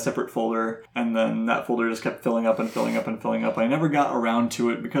put them in a separate folder, and then that folder just kept filling up and filling up and filling up. I never got around to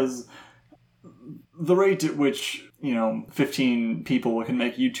it because the rate at which 15 people can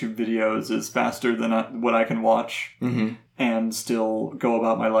make YouTube videos is faster than what I can watch and still go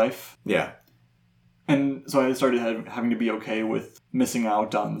about my life. Yeah. And so I started having to be okay with missing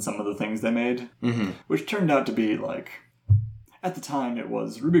out on some of the things they made, which turned out to be, like, at the time it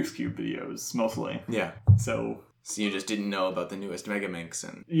was Rubik's Cube videos, mostly. Yeah. So you just didn't know about the newest Megaminx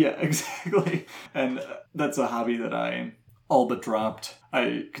and... Yeah, exactly. And that's a hobby that I all but dropped.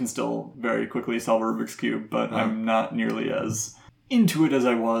 I can still very quickly solve a Rubik's Cube, but I'm not nearly as into it as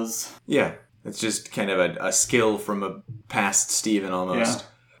I was. Yeah. It's just kind of a skill from a past Steven almost. Yeah.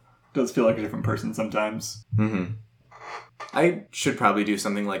 Does feel like a different person sometimes. Mm-hmm. I should probably do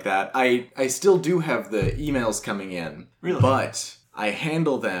something like that. I still do have the emails coming in. Really? But I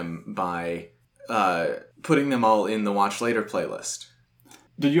handle them by putting them all in the Watch Later playlist.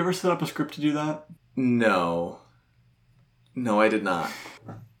 Did you ever set up a script to do that? No, I did not.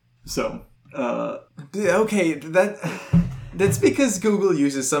 So, okay, that's because Google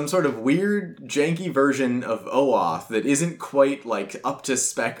uses some sort of weird, janky version of OAuth that isn't quite, like, up to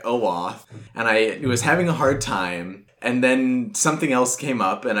spec OAuth, and I was having a hard time, and then something else came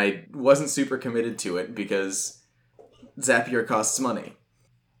up, and I wasn't super committed to it because Zapier costs money.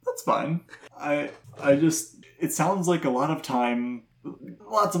 That's fine. I just... It sounds like a lot of time...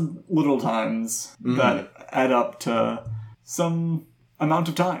 Lots of little times that add up to some amount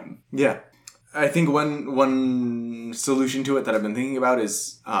of time. Yeah. I think one solution to it that I've been thinking about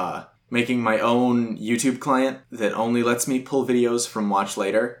is making my own YouTube client that only lets me pull videos from Watch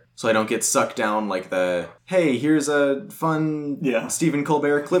Later, so I don't get sucked down like the, hey, here's a fun Stephen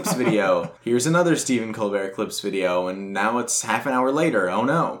Colbert Clips video, here's another Stephen Colbert Clips video, and now it's half an hour later, oh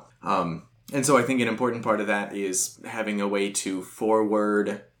no. And so I think an important part of that is having a way to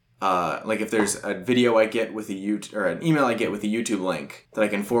forward... like if there's a video I get with or an email I get with a YouTube link, that I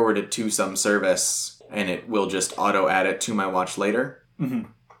can forward it to some service and it will just auto add it to my Watch Later,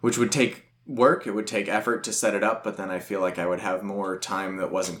 which would take work. It would take effort to set it up, but then I feel like I would have more time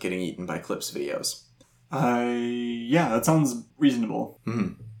that wasn't getting eaten by Clips videos. Yeah, that sounds reasonable.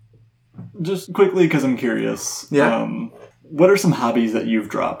 Just quickly, because I'm curious. Yeah. What are some hobbies that you've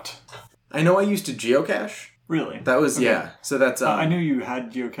dropped? I know I used to geocache. Really? That was, okay. Yeah. So that's... I knew you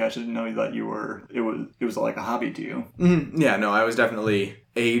had geocache. I didn't know that you were... It was like a hobby to you. Yeah, no, I was definitely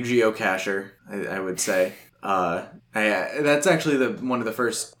a geocacher, I would say. That's actually one of the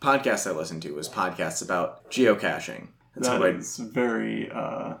first podcasts I listened to was podcasts about geocaching. That is very...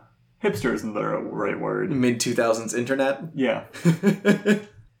 hipster isn't the right word. Mid-2000s internet? Yeah.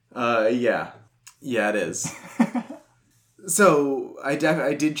 Yeah. Yeah, it is. So I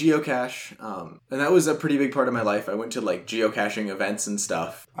did geocache, and that was a pretty big part of my life. I went to like geocaching events and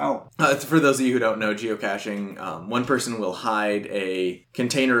stuff. Oh. For those of you who don't know, geocaching, one person will hide a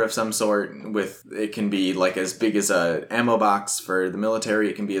container of some sort with, it can be like as big as a ammo box for the military.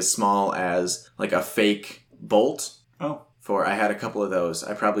 It can be as small as like a fake bolt. Oh. I had a couple of those.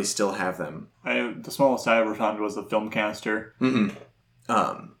 I probably still have them. The smallest I ever found was a film canister. Mm-hmm.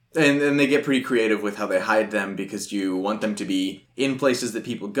 And they get pretty creative with how they hide them because you want them to be in places that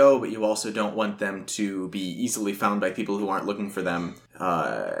people go, but you also don't want them to be easily found by people who aren't looking for them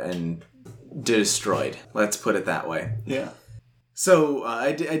and destroyed. Let's put it that way. Yeah. So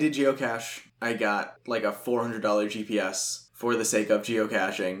I did geocache. I got like a $400 GPS for the sake of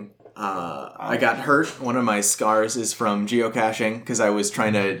geocaching. I got hurt. One of my scars is from geocaching because I was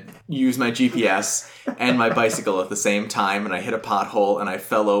trying to use my GPS and my bicycle at the same time, and I hit a pothole and I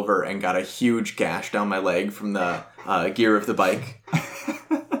fell over and got a huge gash down my leg from the gear of the bike.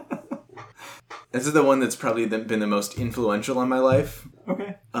 This is the one that's probably been the most influential on my life.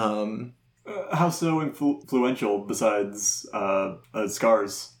 Okay. How so influential besides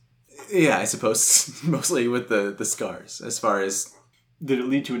scars? Yeah, I suppose mostly with the scars as far as... Did it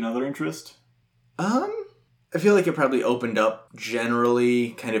lead to another interest? I feel like it probably opened up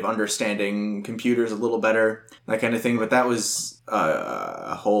generally kind of understanding computers a little better, that kind of thing. But that was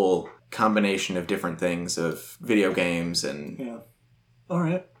a whole combination of different things, of video games and... Yeah. All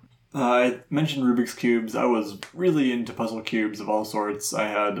right. I mentioned Rubik's Cubes. I was really into puzzle cubes of all sorts. I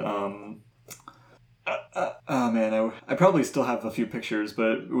had... I probably still have a few pictures,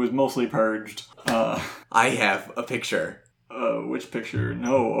 but it was mostly purged. I have a picture. Which picture?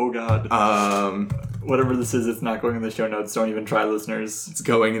 No, oh god. Whatever this is, it's not going in the show notes. Don't even try, listeners. It's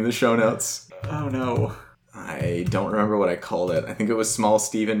going in the show notes. Oh no. I don't remember what I called it. I think it was Small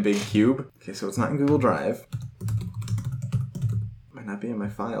Steven Big Cube. Okay, so it's not in Google Drive. Might not be in my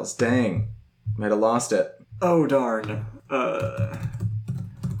files. Dang. Might have lost it. Oh darn. I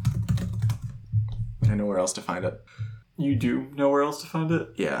know where else to find it. You do know where else to find it?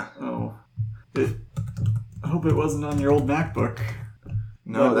 Yeah. Oh. I hope it wasn't on your old MacBook.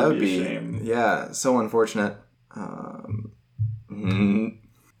 No, that would be a shame. Yeah, so unfortunate.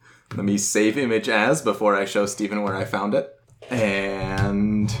 Let me save image as before I show Steven where I found it.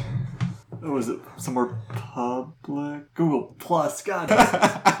 And... Oh, was it somewhere public? Google Plus, god.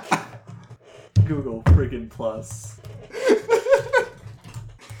 Google friggin' Plus.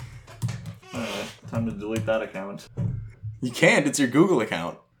 Alright, time to delete that account. You can't, it's your Google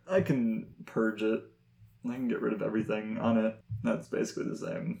account. I can purge it. I can get rid of everything on it. That's basically the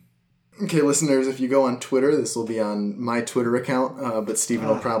same. Okay, listeners, if you go on Twitter, this will be on my Twitter account, but Steven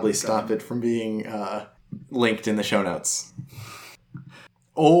will probably stop it from being linked in the show notes.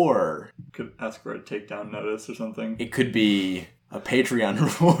 Or... Could ask for a takedown notice or something. It could be a Patreon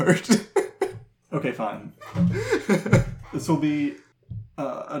reward. Okay, fine. This will be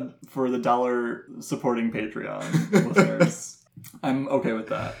for the $1 supporting Patreon listeners. I'm okay with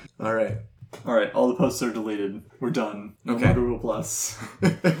that. All right. Alright, all the posts are deleted. We're done. No Okay. more Google Plus.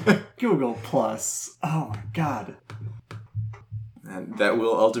 Google Plus. Oh my god. And that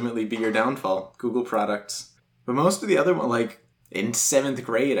will ultimately be your downfall. Google products. But most of the other one, like, in 7th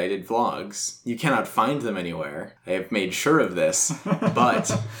grade I did vlogs. You cannot find them anywhere. I have made sure of this.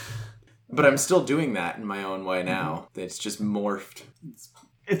 But I'm still doing that in my own way now. It's just morphed.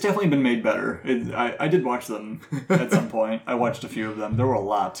 It's definitely been made better. I did watch them at some point. I watched a few of them. There were a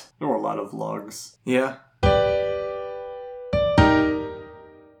lot. There were a lot of vlogs. Yeah.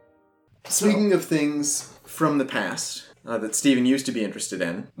 Speaking of things from the past that Steven used to be interested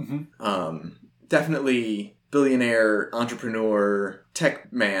in, definitely billionaire, entrepreneur,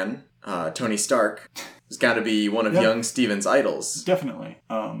 tech man, Tony Stark has got to be one of young Steven's idols. Definitely.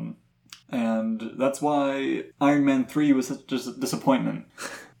 And that's why Iron Man 3 was such a disappointment.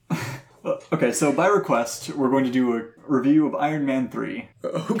 Okay, so by request, we're going to do a review of Iron Man 3.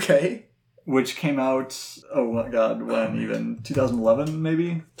 Okay. Which came out, oh my god, when even? 2011,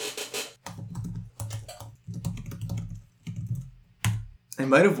 maybe? I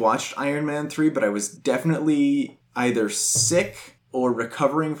might have watched Iron Man 3, but I was definitely either sick or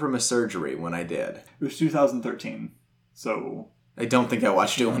recovering from a surgery when I did. It was 2013, so... I don't think I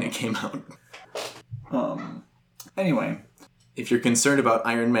watched it when it came out. Anyway. If you're concerned about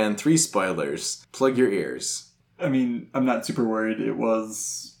Iron Man 3 spoilers, plug your ears. I mean, I'm not super worried. It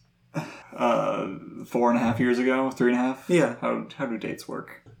was 4.5 years ago, 3.5? Yeah. How do dates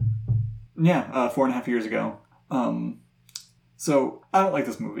work? Yeah, 4.5 years ago. So, I don't like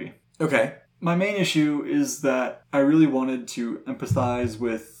this movie. Okay. My main issue is that I really wanted to empathize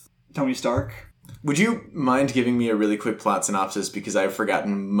with Tony Stark, Would you mind giving me a really quick plot synopsis, because I've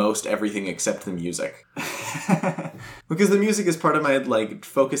forgotten most everything except the music? Because the music is part of my, like,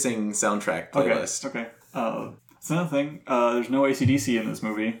 focusing soundtrack playlist. Okay. It's another thing. There's no AC/DC in this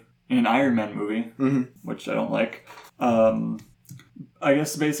movie. In an Iron Man movie, which I don't like. I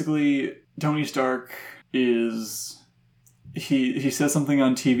guess basically Tony Stark is... He says something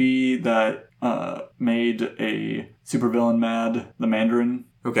on TV that made a supervillain mad, the Mandarin.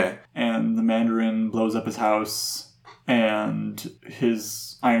 Okay. And the Mandarin blows up his house, and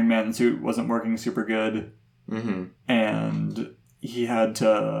his Iron Man suit wasn't working super good. Mm-hmm. And he had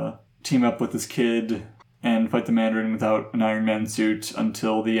to team up with this kid and fight the Mandarin without an Iron Man suit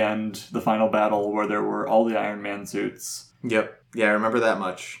until the end, the final battle, where there were all the Iron Man suits. Yep. Yeah, I remember that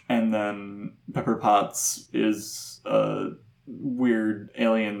much. And then Pepper Potts is a weird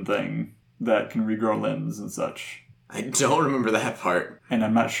alien thing that can regrow limbs and such. I don't remember that part. And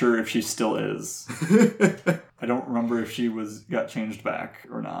I'm not sure if she still is. I don't remember if she got changed back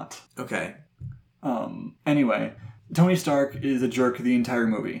or not. Okay. Anyway, Tony Stark is a jerk the entire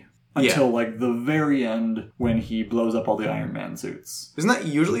movie. Until, like, the very end when he blows up all the Iron Man suits. Isn't that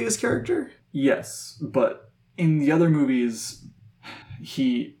usually his character? Yes, but in the other movies,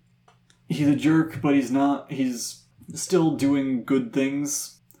 he's a jerk, but he's still doing good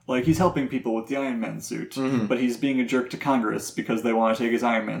things. Like, he's helping people with the Iron Man suit, but he's being a jerk to Congress because they want to take his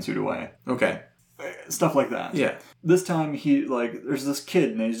Iron Man suit away. Okay. Stuff like that. Yeah. This time, there's this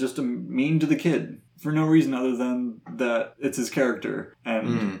kid, and he's just mean to the kid for no reason other than that it's his character.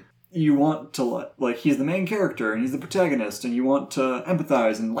 And you want to, like, he's the main character, and he's the protagonist, and you want to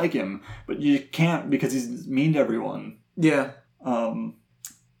empathize and like him, but you can't because he's mean to everyone. Yeah. And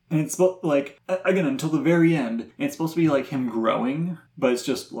it's, like, again, until the very end, and it's supposed to be, like, him growing, but it's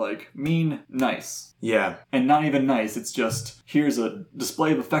just, like, mean, nice. Yeah. And not even nice, it's just, here's a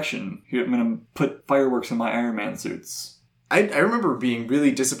display of affection. Here, I'm gonna put fireworks in my Iron Man suits. I remember being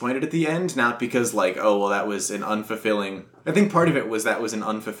really disappointed at the end, not because, like, oh, well, that was an unfulfilling... I think part of it was that was an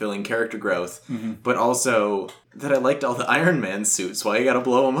unfulfilling character growth, but also that I liked all the Iron Man suits. Why you gotta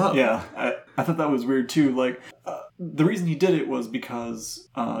blow them up? Yeah, I thought that was weird, too. Like, the reason he did it was because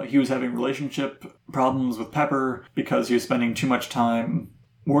he was having relationship problems with Pepper because he was spending too much time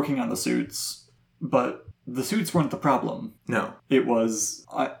working on the suits. But the suits weren't the problem. No. It was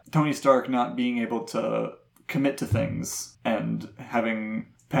Tony Stark not being able to commit to things and having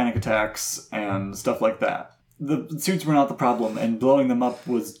panic attacks and stuff like that. The suits were not the problem, and blowing them up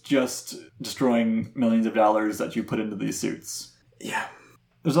was just destroying millions of dollars that you put into these suits. Yeah.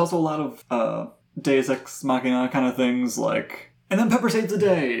 There's also a lot of Deus Ex Machina kind of things, like, and then Pepper saves the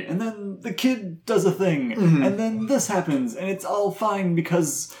day, and then the kid does a thing, and then this happens, and it's all fine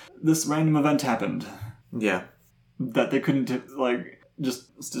because this random event happened. Yeah. That they couldn't, like,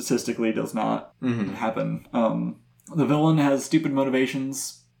 just statistically does not happen. The villain has stupid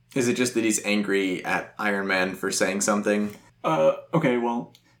motivations. Is it just that he's angry at Iron Man for saying something? Okay,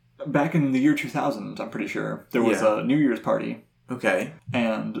 well, back in the year 2000, I'm pretty sure, there was a New Year's party. Okay.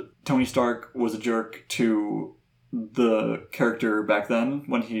 And Tony Stark was a jerk to the character back then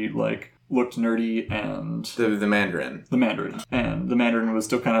when he, like, looked nerdy and... The Mandarin. The Mandarin. And the Mandarin was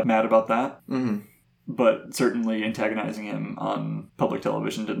still kind of mad about that. Mm-hmm. But certainly antagonizing him on public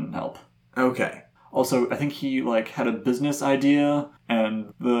television didn't help. Okay. Also, I think he, like, had a business idea,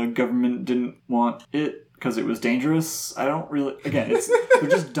 and the government didn't want it because it was dangerous. I don't really... Again, they're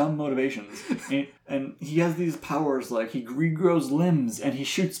just dumb motivations. And he has these powers, like, he regrows limbs, and he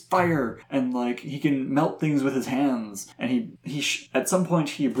shoots fire, and, like, he can melt things with his hands, and at some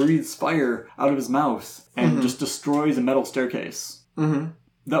point he breathes fire out of his mouth, and just destroys a metal staircase. Mm-hmm.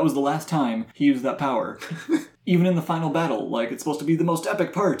 That was the last time he used that power. Even in the final battle, like, it's supposed to be the most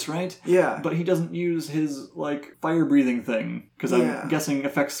epic part, right? Yeah. But he doesn't use his, like, fire-breathing thing, because I'm guessing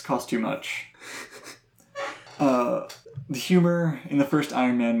effects cost too much. The humor in the first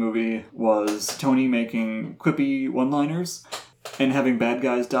Iron Man movie was Tony making quippy one-liners and having bad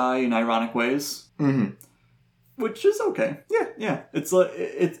guys die in ironic ways. Mm-hmm. Which is okay. Yeah. It's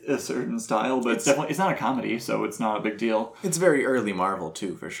a certain style, but it's not a comedy, so it's not a big deal. It's very early Marvel,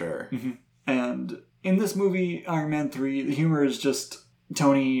 too, for sure. Mm-hmm. And in this movie, Iron Man 3, the humor is just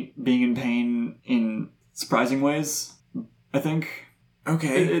Tony being in pain in surprising ways, I think.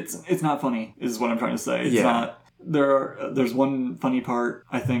 Okay. It's not funny, is what I'm trying to say. It's not... There's one funny part,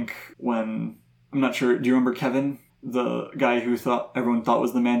 I think, when... I'm not sure. Do you remember Kevin? The guy who everyone thought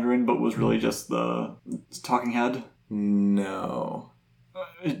was the Mandarin, but was really just the talking head? No.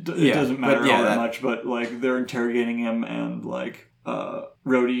 It doesn't matter all that much, but, like, they're interrogating him, and, like,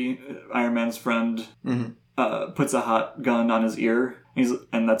 Rhodey, Iron Man's friend, puts a hot gun on his ear,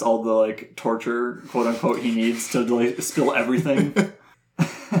 And that's all the like torture, quote unquote, he needs to like spill everything.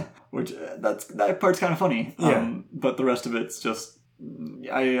 Which that part's kind of funny. Yeah. But the rest of it's just,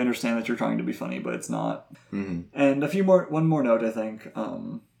 I understand that you're trying to be funny, but it's not. Mm-hmm. And one more note, I think.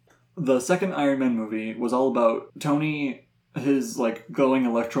 The second Iron Man movie was all about Tony, his like glowing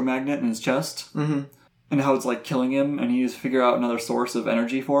electromagnet in his chest, Mm-hmm. and how it's like killing him, and he needs to figure out another source of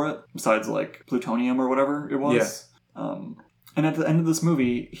energy for it besides like plutonium or whatever it was. Yeah. And at the end of this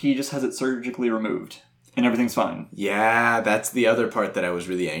movie, he just has it surgically removed, and everything's fine. Yeah, that's the other part that I was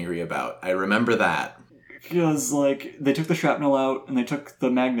really angry about. I remember that. Because, like, they took the shrapnel out, and they took the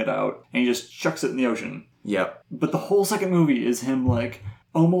magnet out, and he just chucks it in the ocean. Yep. But the whole second movie is him, like,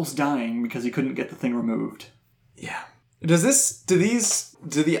 almost dying because he couldn't get the thing removed. Yeah. Do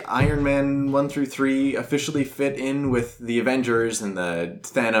the Iron Man 1 through 3 officially fit in with the Avengers and the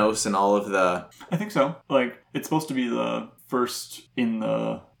Thanos and all of the... I think so. Like, it's supposed to be the first in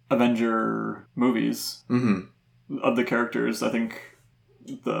the Avenger movies of the characters. I think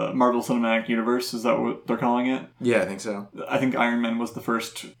the Marvel Cinematic Universe, is that what they're calling it? Yeah, I think so. I think Iron Man was the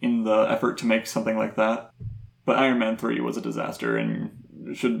first in the effort to make something like that. But Iron Man 3 was a disaster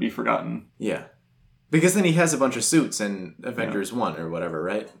and shouldn't be forgotten. Yeah. Because then he has a bunch of suits in Avengers 1 or whatever,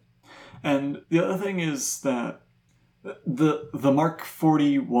 right? And the other thing is that the Mark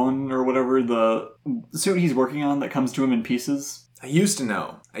 41 or whatever, the suit he's working on that comes to him in pieces. I used to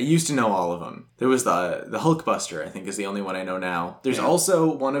know all of them. There was the Hulkbuster, I think, is the only one I know now. There's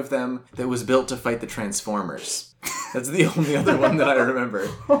also one of them that was built to fight the Transformers. That's the only other one that I remember.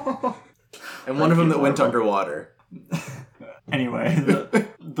 And one of them that went underwater. Anyway,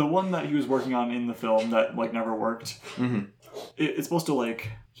 the one that he was working on in the film that, like, never worked, it's supposed to,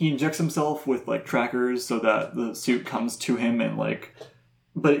 like, he injects himself with, like, trackers so that the suit comes to him and, like,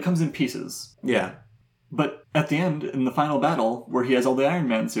 but it comes in pieces. Yeah. But at the end, in the final battle, where he has all the Iron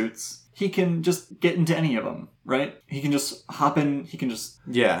Man suits, he can just get into any of them, right? He can just hop in, he can just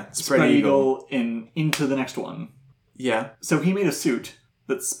spread eagle into the next one. Yeah. So he made a suit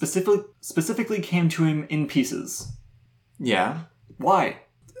that specifically came to him in pieces. Yeah. Why?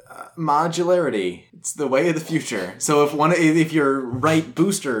 Modularity. It's the way of the future. So if your right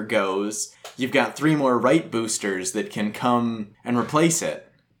booster goes, you've got 3 more right boosters that can come and replace it.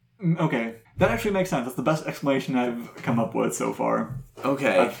 Okay. That actually makes sense. That's the best explanation I've come up with so far.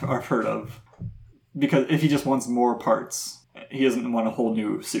 Okay. I've heard of. Because if he just wants more parts, he doesn't want a whole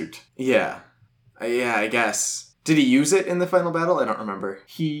new suit. Yeah. Yeah, I guess. Did he use it in the final battle? I don't remember.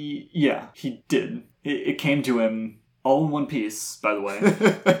 He did. It came to him all in one piece, by the way.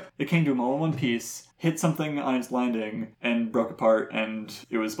 It came to him all in one piece, hit something on its landing, and broke apart, and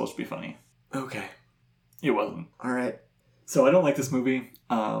it was supposed to be funny. Okay. It wasn't. All right. So I don't like this movie.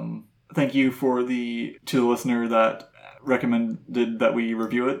 Thank you to the listener that recommended that we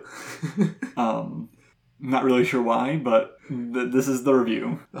review it. Not really sure why, but this is the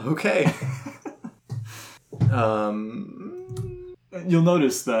review. Okay. You'll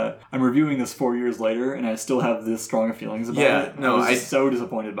notice that I'm reviewing this 4 years later, and I still have this strong feelings about it. No, I was so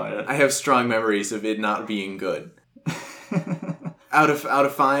disappointed by it. I have strong memories of it not being good. Out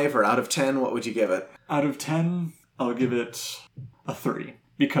of 5 or out of 10, what would you give it? Out of 10, I'll give it a 3.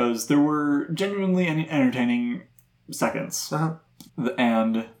 Because there were genuinely entertaining seconds. Uh-huh.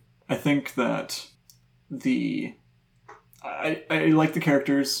 And I think that I like the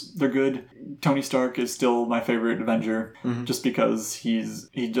characters. They're good. Tony Stark is still my favorite Avenger, just because he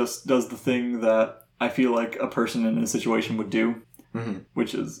just does the thing that I feel like a person in a situation would do,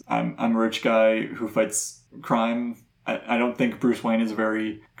 which is I'm a rich guy who fights crime. I don't think Bruce Wayne is a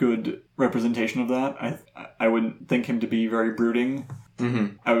very good representation of that. I wouldn't think him to be very brooding.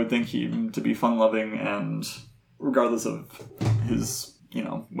 I would think him to be fun-loving, and regardless of his,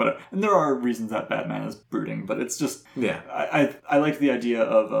 whatever. And there are reasons that Batman is brooding, but it's just... Yeah. I like the idea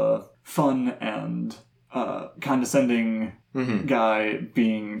of a fun and condescending guy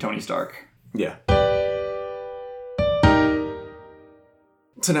being Tony Stark. Yeah.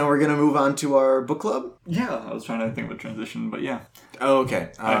 So now we're going to move on to our book club? Yeah, I was trying to think of a transition, but yeah. Oh, okay.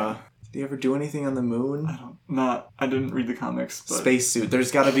 Did you ever do anything on the moon? I didn't read the comics. But... Spacesuit.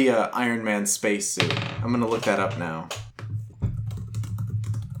 There's got to be a Iron Man spacesuit. I'm going to look that up now.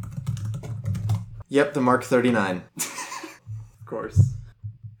 Yep, the Mark 39. Of course.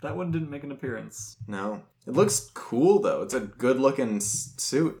 That one didn't make an appearance. No. It looks cool, though. It's a good-looking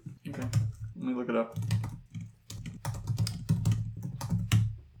suit. Okay. Let me look it up.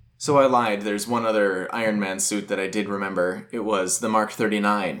 So I lied. There's one other Iron Man suit that I did remember. It was the Mark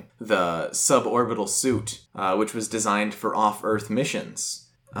 39, the suborbital suit, which was designed for off-Earth missions.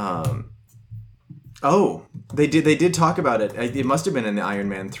 Oh, they did talk about it. It must have been in the Iron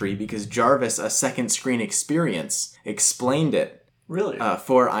Man 3 because Jarvis, a second screen experience, explained it Really?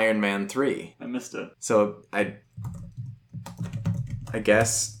 for Iron Man 3. I missed it. So I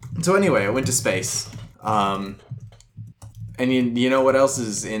guess. So anyway, I went to space. And you know what else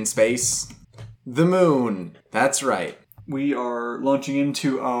is in space? The moon. That's right. We are launching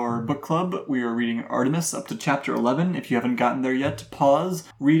into our book club. We are reading Artemis up to chapter 11. If you haven't gotten there yet, pause,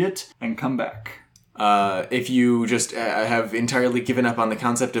 read it, and come back. If you just have entirely given up on the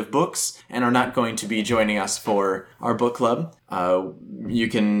concept of books and are not going to be joining us for our book club, you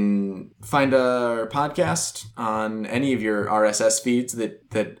can find our podcast on any of your RSS feeds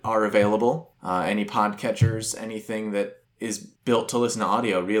that are available. Any podcatchers, anything that is built to listen to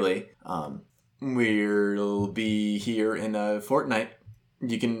audio, really. We'll be here in a fortnight.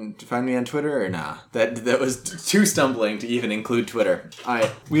 You can find me on Twitter or nah. That was too stumbling to even include Twitter.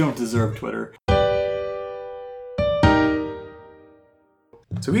 We don't deserve Twitter.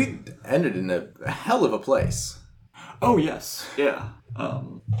 So we ended in a hell of a place. Oh, yes. Yeah.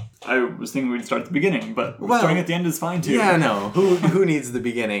 I was thinking we'd start at the beginning, but starting at the end is fine, too. Yeah, no. Who needs the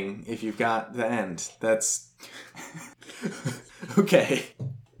beginning if you've got the end? That's... Okay.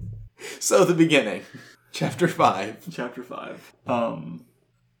 So the beginning. Chapter 5. Chapter 5.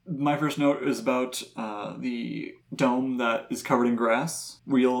 My first note is about the dome that is covered in grass.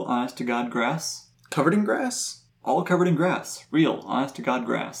 Real, honest-to-God grass. Covered in grass? All covered in grass. Real, honest-to-God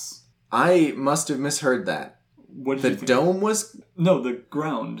grass. I must have misheard that. What did you think? The dome was... No, the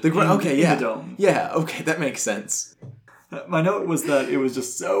ground. Okay, yeah. In the dome. Yeah, okay, that makes sense. My note was that it was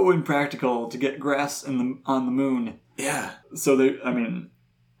just so impractical to get grass on the moon. Yeah. So,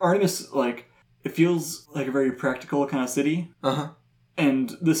 Artemis, it feels like a very practical kind of city. Uh-huh.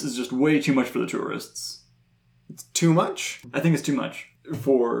 And this is just way too much for the tourists. It's too much? I think it's too much.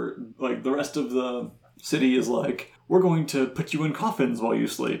 For, the rest of the city is we're going to put you in coffins while you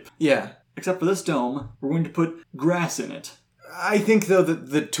sleep. Yeah. Except for this dome, we're going to put grass in it. I think, though,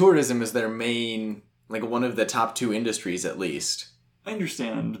 that the tourism is their main, one of the top 2 industries, at least. I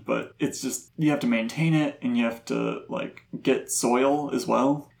understand, but it's just, you have to maintain it, and you have to, get soil as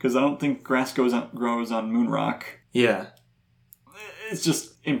well. Because I don't think grass grows on moon rock. Yeah. It's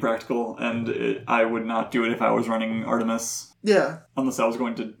just impractical, and I would not do it if I was running Artemis. Yeah. Unless I was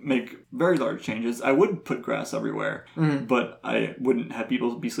going to make very large changes. I would put grass everywhere, but I wouldn't have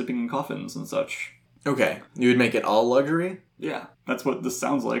people be sleeping in coffins and such. Okay. You would make it all luxury? Yeah, that's what this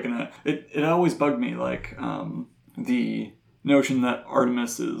sounds like, and it always bugged me, the notion that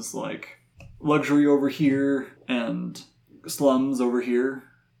Artemis is, luxury over here and slums over here.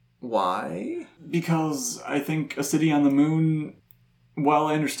 Why? Because I think a city on the moon, while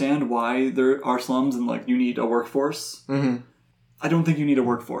I understand why there are slums and, you need a workforce, I don't think you need a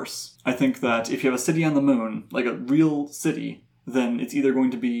workforce. I think that if you have a city on the moon, a real city, then it's either going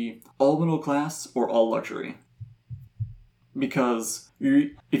to be all middle class or all luxury. Because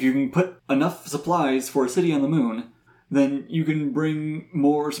if you can put enough supplies for a city on the moon, then you can bring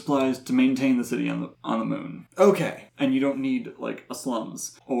more supplies to maintain the city on the moon. Okay. And you don't need, a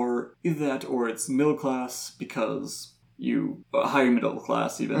slums. Or either that, or it's middle class because higher middle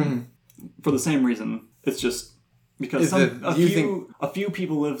class even. For the same reason. It's just because a few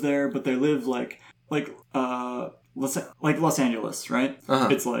people live there, but they live like Los Angeles, right? Uh-huh.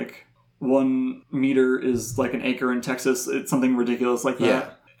 It's 1 meter is an acre in Texas. It's something ridiculous like that. Yeah.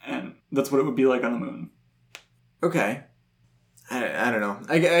 And that's what it would be like on the moon. Okay. I don't know.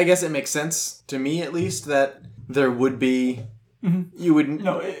 I guess it makes sense, to me at least, that there would be... You wouldn't...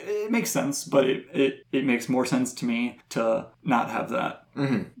 No, it makes sense, but it makes more sense to me to not have that.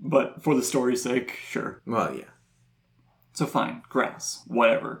 But for the story's sake, sure. Well, yeah. So fine, grass,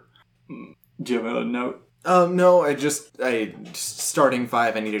 whatever. Do you have a note? No, starting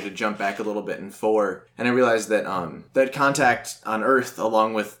 5, I needed to jump back a little bit in 4, and I realized that, that Contact on Earth,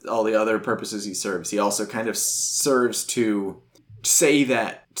 along with all the other purposes he serves, he also kind of serves to say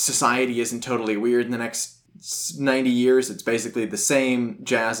that society isn't totally weird in the next 90 years. It's basically the same.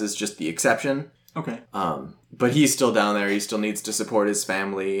 Jazz is just the exception. Okay. But he's still down there. He still needs to support his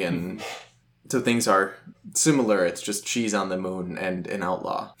family, and so things are similar. It's just she's on the moon and an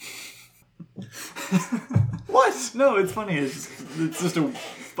outlaw. What? No, it's funny. It's just a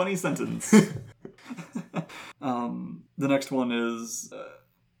funny sentence. The next one is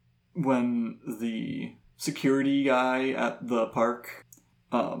when the security guy at the park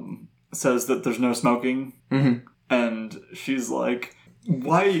says that there's no smoking, and she's like,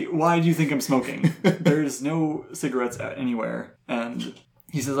 why do you think I'm smoking? There's no cigarettes anywhere. And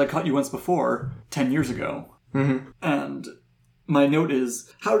he says, I caught you once before, 10 years ago. And My note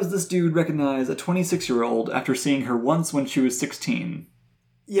is, how does this dude recognize a 26-year-old after seeing her once when she was 16?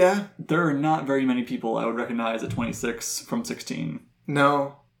 Yeah. There are not very many people I would recognize at 26 from 16.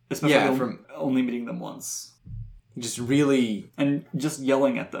 No. Especially from only meeting them once. Just really... And just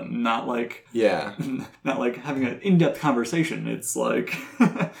yelling at them, not like... Yeah. Not like having an in-depth conversation. It's like...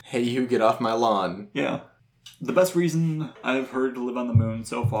 Hey, you get off my lawn. Yeah. The best reason I've heard to live on the moon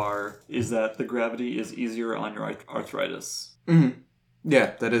so far is that the gravity is easier on your arthritis. Mm-hmm.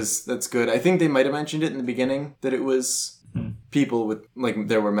 Yeah, that's good. I think they might have mentioned it in the beginning, that it was people with, like,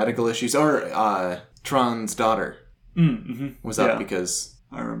 there were medical issues. Or, Tron's daughter was up because...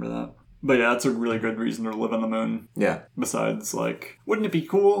 I remember that. But yeah, that's a really good reason to live on the moon. Yeah. Besides, like, wouldn't it be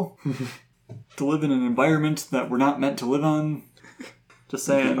cool to live in an environment that we're not meant to live on? Just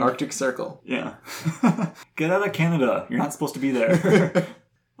saying. The Arctic Circle. Yeah. Get out of Canada. You're not supposed to be there.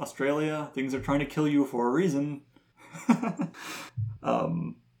 Australia, things are trying to kill you for a reason.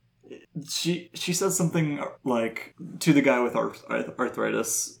 She says something like to the guy with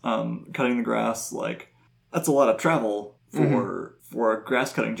arthritis, cutting the grass, like, that's a lot of travel for a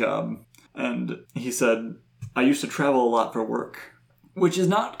grass cutting job. And he said, I used to travel a lot for work, which is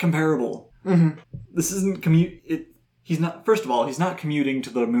not comparable. This isn't he's not, first of all, he's not commuting to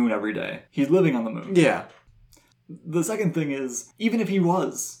the moon every day. He's living on the moon. Yeah. The second thing is, even if he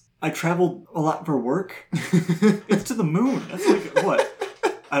was, I traveled a lot for work. It's to the moon. That's like, what?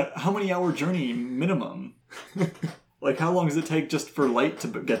 How many hour journey minimum? Like, how long does it take just for light to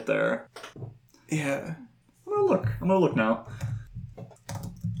get there? Yeah. I'm gonna look now.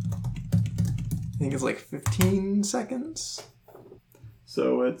 I think it's like 15 seconds.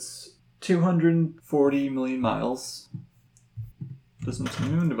 So it's 240 million miles. Distance to the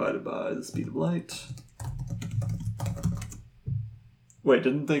moon divided by the speed of light. Wait,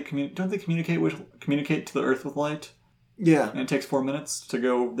 don't they communicate to the Earth with light? Yeah. And it takes 4 minutes to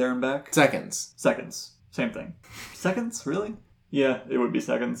go there and back? Seconds. Same thing. Seconds? Really? Yeah, it would be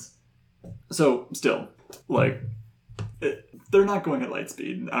seconds. So, still, like, they're not going at light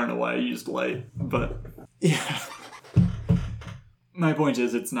speed. I don't know why I used light, but... Yeah. My point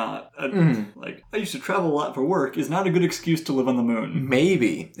is, it's not. Like, I used to travel a lot for work is not a good excuse to live on the moon.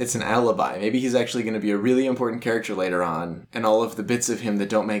 Maybe it's an alibi. Maybe he's actually going to be a really important character later on, and all of the bits of him that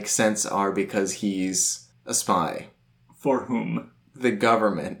don't make sense are because he's a spy. For whom? The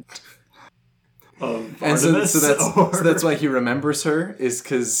government. Of and Artemis, so that's why he remembers her, is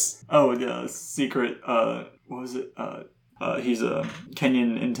because... Oh, yeah, secret, what was it? He's a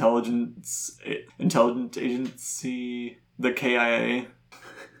Kenyan intelligence agency, the KIA.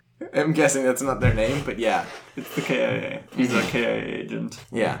 I'm guessing that's not their name, but yeah. It's the KIA. He's a KIA agent.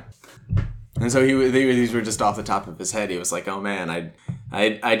 Yeah. And so these were just off the top of his head. He was like, oh man,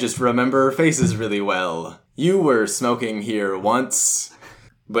 I just remember faces really well. You were smoking here once,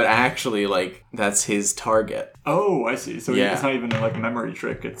 but actually, like, that's his target. Oh, I see. So yeah. It's not even like a memory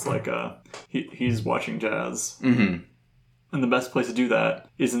trick. It's like he's watching jazz. Mm-hmm. And the best place to do that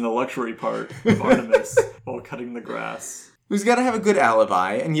is in the luxury part of Artemis while cutting the grass. Who's got to have a good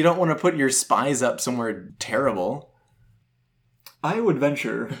alibi, and you don't want to put your spies up somewhere terrible. I would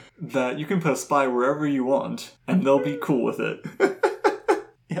venture that you can put a spy wherever you want, and they'll be cool with it.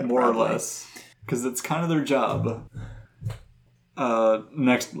 Yeah, more probably. or less. Because it's kind of their job.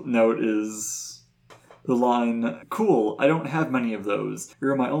 Next note is the line, cool, I don't have many of those.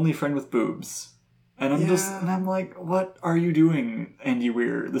 You're my only friend with boobs. And I'm like, what are you doing, Andy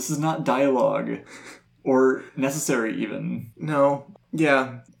Weir? This is not dialogue. Or necessary, even. No.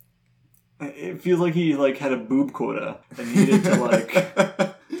 Yeah. It feels like he, like, had a boob quota and needed to,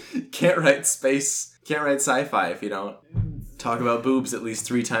 like... Can't write sci-fi if you don't talk about boobs at least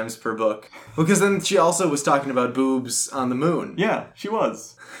 3 times per book. Well, because then she also was talking about boobs on the moon. Yeah, she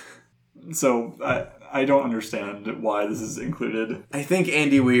was. So, I don't understand why this is included. I think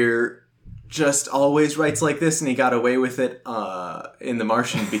Andy Weir just always writes like this, and he got away with it in The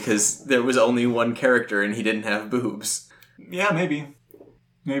Martian because there was only one character and he didn't have boobs. Yeah, maybe.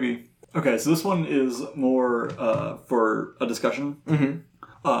 Okay, so this one is more for a discussion.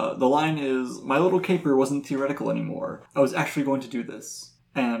 Mm-hmm. The line is, my little caper wasn't theoretical anymore. I was actually going to do this.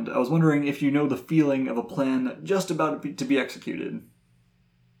 And I was wondering if you know the feeling of a plan just about to be executed.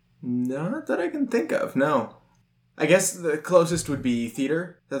 Not that I can think of, no. I guess the closest would be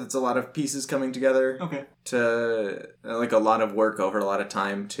theater. That's a lot of pieces coming together. Okay. To, like, a lot of work over a lot of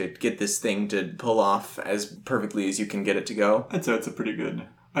time to get this thing to pull off as perfectly as you can get it to go. I'd say it's a pretty good...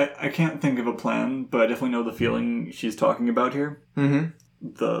 I can't think of a plan, but I definitely know the feeling she's talking about here.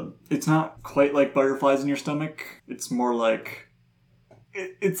 Mm-hmm. It's not quite like butterflies in your stomach. It's more like...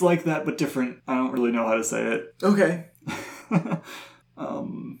 It's like that, but different. I don't really know how to say it. Okay.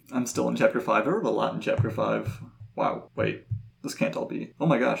 I'm still in chapter 5. I wrote a lot in chapter 5. Wow, wait. This can't all be. Oh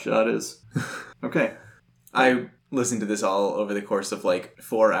my gosh, yeah, it is. Okay. I listened to this all over the course of like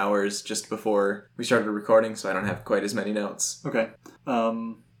 4 hours just before we started recording, so I don't have quite as many notes. Okay.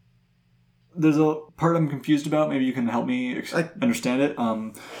 There's a part I'm confused about. Maybe you can help me understand it.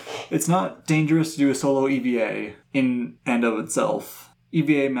 It's not dangerous to do a solo EVA in and of itself.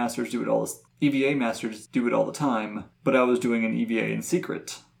 EVA masters do it all the time, but I was doing an EVA in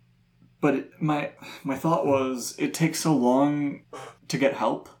secret. But my thought was, it takes so long to get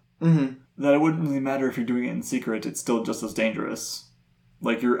help that it wouldn't really matter if you're doing it in secret. It's still just as dangerous.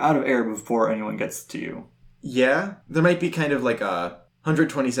 Like, you're out of air before anyone gets to you. Yeah, there might be kind of like a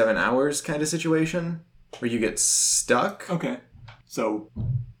 127 hours kind of situation where you get stuck. Okay. So,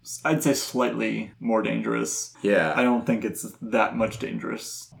 I'd say slightly more dangerous. Yeah. I don't think it's that much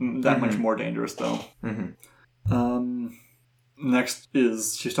dangerous. Much more dangerous, though. Next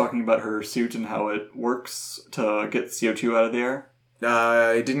is she's talking about her suit and how it works to get CO2 out of the air.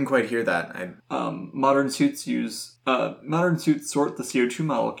 I didn't quite hear that. Modern suits sort the CO2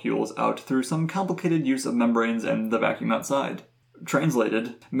 molecules out through some complicated use of membranes and the vacuum outside.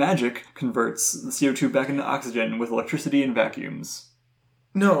 Translated, magic converts the CO2 back into oxygen with electricity and vacuums.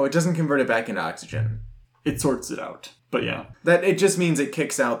 No, it doesn't convert it back into oxygen. It sorts it out, but yeah. That it just means it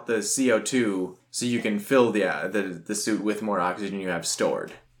kicks out the CO2 so you can fill the suit with more oxygen you have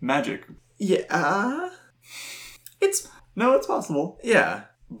stored. Magic. Yeah. It's possible. Yeah.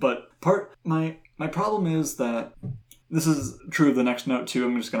 But my problem is that this is true of the next note too.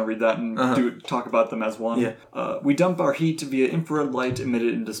 I'm just going to read that and talk about them as one. Yeah. We dump our heat via infrared light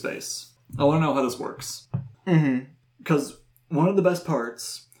emitted into space. I want to know how this works. Because one of the best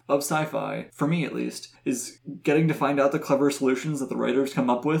parts of sci-fi, for me at least, is getting to find out the clever solutions that the writers come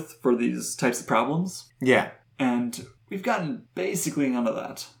up with for these types of problems. Yeah. And we've gotten basically none of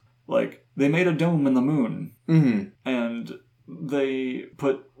that. Like, they made a dome in the moon. And they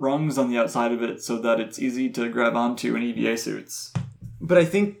put rungs on the outside of it so that it's easy to grab onto in EVA suits. But I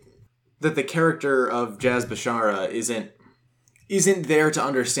think that the character of Jazz Bashara isn't there to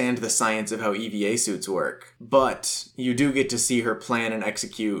understand the science of how EVA suits work. But you do get to see her plan and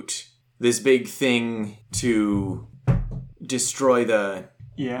execute this big thing to destroy the...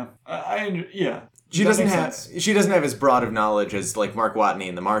 Yeah. Yeah. She doesn't have as broad of knowledge as like Mark Watney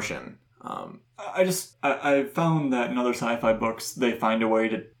in The Martian. I found that in other sci-fi books they find a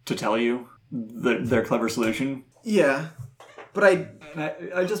way to tell you their clever solution. Yeah, but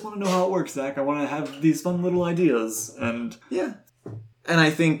I just want to know how it works, Zach. I want to have these fun little ideas, and yeah. And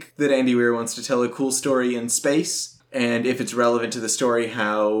I think that Andy Weir wants to tell a cool story in space, and if it's relevant to the story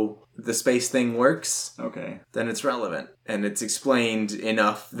how the space thing works, okay, then it's relevant, and it's explained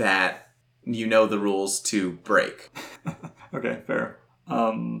enough that you know the rules to break. Okay, fair.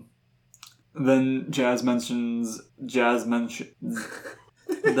 Then Jazz mentions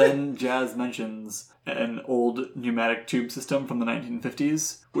an old pneumatic tube system from the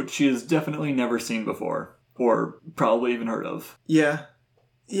 1950s, which she has definitely never seen before, or probably even heard of. Yeah.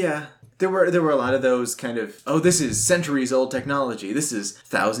 There were a lot of those kind of, oh, this is centuries old technology. This is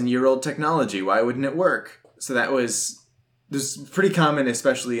 1,000-year-old technology. Why wouldn't it work? So that was pretty common,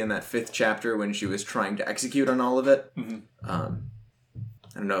 especially in that 5th chapter when she was trying to execute on all of it.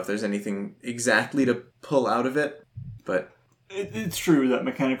 I don't know if there's anything exactly to pull out of it, but... It's true that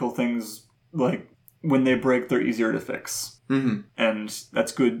mechanical things, like, when they break, they're easier to fix. And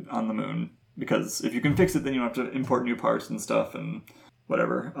that's good on the moon, because if you can fix it, then you don't have to import new parts and stuff and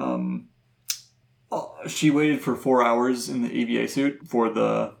whatever. She waited for 4 hours in the EVA suit for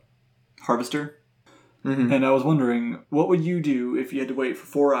the harvester. And I was wondering, what would you do if you had to wait for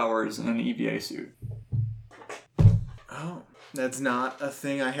 4 hours in an EVA suit? Oh... That's not a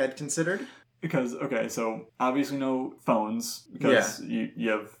thing I had considered. Because, okay, so obviously no phones, because you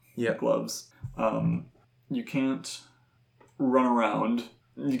have gloves. You can't run around.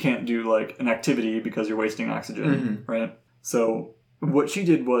 You can't do, like, an activity because you're wasting oxygen, right? So what she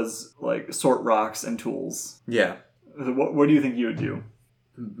did was, like, sort rocks and tools. Yeah. What do you think you would do?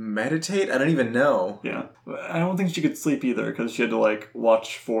 Meditate? I don't even know. Yeah. I don't think she could sleep either, because she had to, like,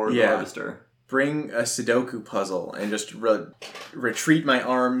 watch for the harvester. Bring a Sudoku puzzle and just retreat my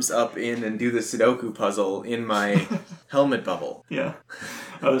arms up in and do the Sudoku puzzle in my helmet bubble. Yeah.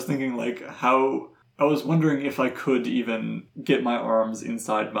 I was thinking, like, I was wondering if I could even get my arms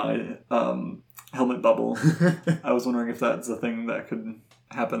inside my helmet bubble. I was wondering if that's a thing that could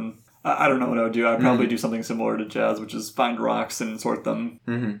happen. I don't know what I would do. I'd probably do something similar to Jazz, which is find rocks and sort them.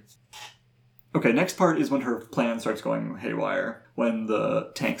 Okay, next part is when her plan starts going haywire. When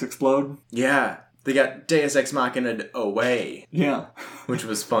the tanks explode. Yeah. They got Deus Ex Machina away, Yeah. which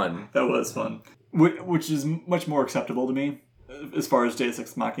was fun. That was fun. Which is much more acceptable to me as far as Deus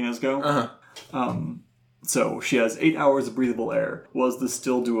Ex Machinas go. Uh-huh. So she has 8 hours of breathable air. Was this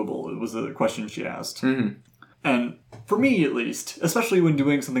still doable? It was the question she asked. Mm-hmm. And for me, at least, especially when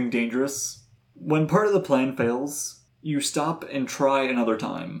doing something dangerous, when part of the plan fails, you stop and try another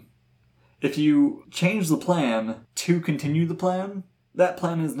time. If you change the plan to continue the plan, that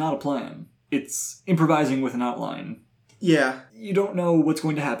plan is not a plan. It's improvising with an outline. Yeah. You don't know what's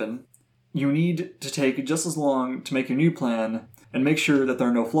going to happen. You need to take just as long to make your new plan and make sure that there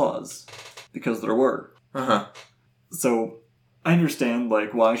are no flaws. Because there were. Uh-huh. So, I understand,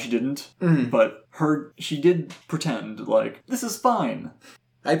 like, why she didn't, but she did pretend, like, this is fine.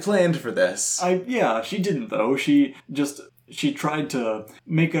 I planned for this. Yeah, she didn't, though. She tried to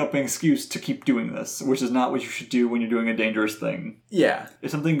make up an excuse to keep doing this, which is not what you should do when you're doing a dangerous thing. Yeah.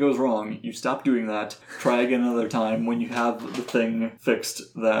 If something goes wrong, you stop doing that, try again another time when you have the thing fixed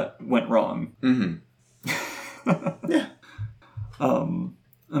that went wrong. Mm-hmm. Yeah.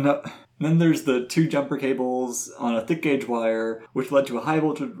 And then there's the 2 jumper cables on a thick gauge wire, which led to a high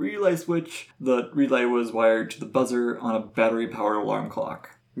voltage relay switch. The relay was wired to the buzzer on a battery powered alarm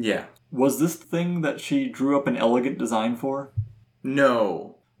clock. Yeah. Was this the thing that she drew up an elegant design for?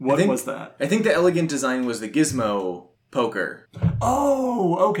 No. What was that? I think the elegant design was the Gizmo poker.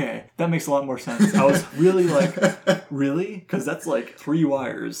 Oh, okay. That makes a lot more sense. I was really like, really? Because that's like 3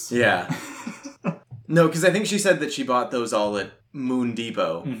 wires. Yeah. No, because I think she said that she bought those all at Moon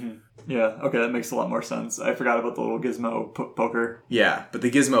Depot. Mm-hmm. Yeah, okay, that makes a lot more sense. I forgot about the little gizmo poker. Yeah, but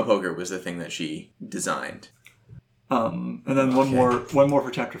the Gizmo poker was the thing that she designed. And then one more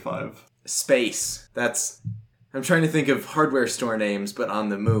for chapter 5. Space. I'm trying to think of hardware store names, but on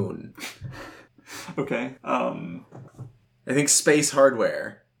the moon. Okay. I think Space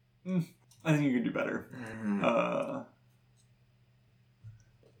Hardware. I think you could do better.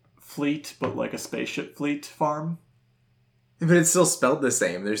 Fleet, but like a spaceship fleet farm. But it's still spelled the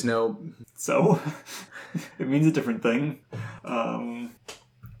same. There's no... So? It means a different thing.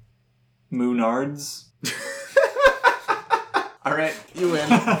 Moonards. Alright, you win.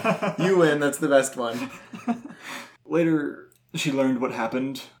 You win, that's the best one. Later, she learned what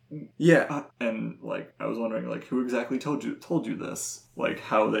happened. Yeah. And, like, I was wondering, like, who exactly told you this? Like,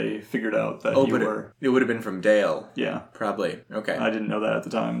 how they figured out that you were... It would have been from Dale. Yeah. Probably. Okay. I didn't know that at the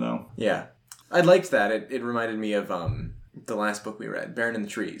time, though. Yeah. I liked that. It reminded me of, the last book we read, Baron in the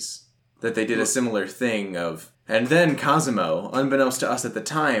Trees. That they did a similar thing of... And then Cosimo, unbeknownst to us at the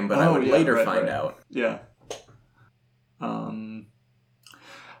time, but I would later find out. Yeah.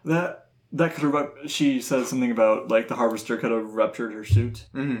 That could have... She says something about, like, the Harvester could have ruptured her suit.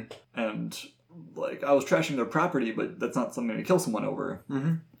 Mm-hmm. And, like, I was trashing their property, but that's not something to kill someone over.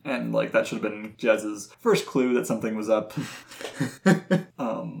 Mm-hmm. And, like, that should have been Jazz's first clue that something was up.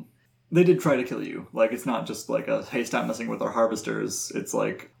 They did try to kill you. Like, it's not just like a, hey, stop messing with our harvesters. It's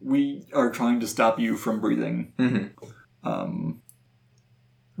like, we are trying to stop you from breathing. Mm-hmm.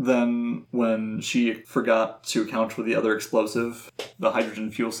 Then, when she forgot to account for the other explosive, the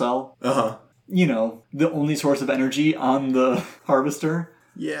hydrogen fuel cell, you know, the only source of energy on the harvester.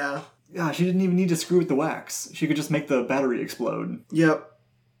 Yeah. Yeah, she didn't even need to screw with the wax. She could just make the battery explode. Yep.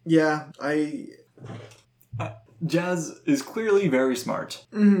 Yeah, Jazz is clearly very smart.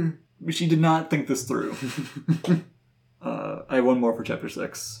 Mm-hmm. She did not think this through. I have one more for chapter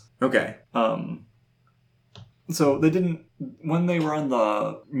 6. Okay. So they didn't... When they were on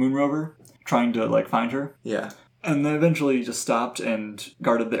the moon rover, trying to, like, find her... Yeah. And they eventually just stopped and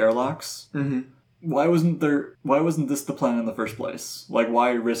guarded the airlocks. Mm-hmm. Why wasn't this the plan in the first place? Like,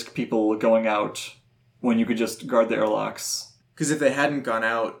 why risk people going out when you could just guard the airlocks? Because if they hadn't gone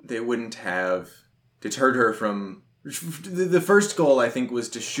out, they wouldn't have deterred her from... The first goal, I think, was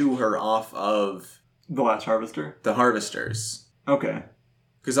to shoo her off of... The last harvester? The harvesters. Okay.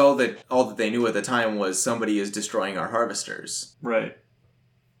 Because all that they knew at the time was somebody is destroying our harvesters. Right.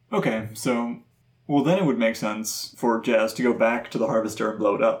 Okay, so... Well, then it would make sense for Jazz to go back to the harvester and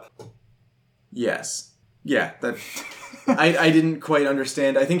blow it up. Yes. Yeah, that... I didn't quite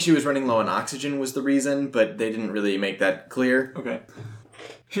understand. I think she was running low on oxygen was the reason, but they didn't really make that clear. Okay.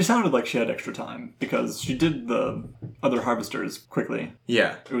 She sounded like she had extra time, because she did the other harvesters quickly.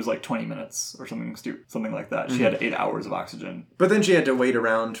 Yeah. It was like 20 minutes or something something like that. She had 8 hours of oxygen. But then she had to wait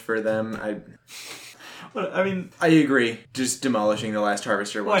around for them. I mean... I agree. Just demolishing the last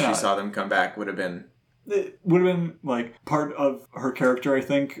harvester once she saw them come back would have been... It would have been, like, part of her character, I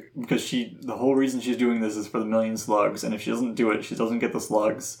think, because the whole reason she's doing this is for the million slugs, and if she doesn't do it, she doesn't get the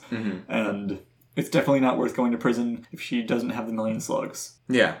slugs. Mm-hmm. And... It's definitely not worth going to prison if she doesn't have the million slugs.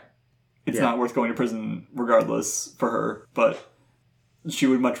 Yeah. it's Yeah. not worth going to prison regardless for her, but she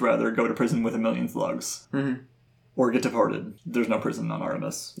would much rather go to prison with a million slugs. Mm-hmm. Or get deported. There's no prison on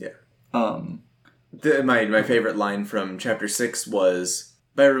Artemis. Yeah. Um, My favorite line from Chapter 6 was,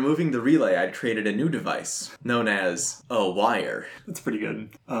 by removing the relay, I'd created a new device, known as a wire. That's pretty good.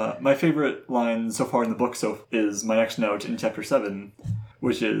 My favorite line so far in the book is my next note in Chapter 7,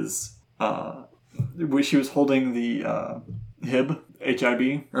 which is, where she was holding the HIB,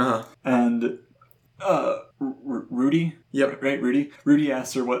 H-I-B, Uh-huh. and Rudy? Yep. Right, Rudy? Rudy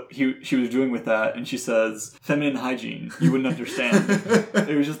asked her what she was doing with that, and she says, feminine hygiene. You wouldn't understand.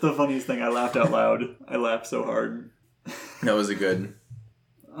 It was just the funniest thing. I laughed out loud. I laughed so hard. That was a good...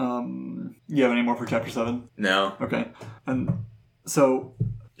 You have any more for Chapter 7? No. Okay. And so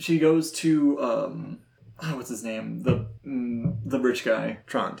she goes to, what's his name? The rich guy.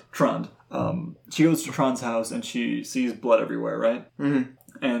 Trond. She goes to Trond's house and she sees blood everywhere, right? Mm-hmm.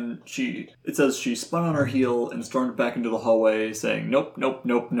 And it says she spun on her heel and stormed back into the hallway saying, nope, nope,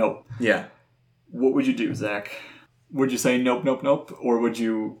 nope, nope. Yeah. What would you do, Zach? Would you say nope, nope, nope? Or would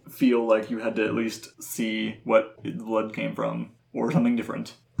you feel like you had to at least see what the blood came from? Or something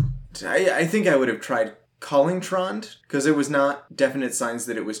different? I think I would have tried calling Trond, because it was not definite signs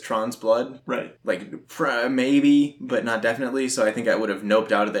that it was Trond's blood. Right. Like, maybe, but not definitely, so I think I would have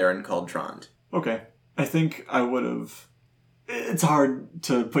noped out of there and called Trond. Okay. I think I would have... It's hard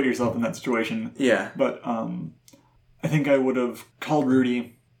to put yourself in that situation. Yeah. But I think I would have called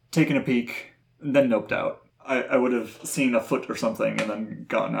Rudy, taken a peek, and then noped out. I would have seen a foot or something and then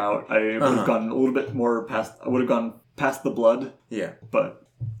gotten out. I would have gone a little bit more past... I would have gone past the blood. Yeah. But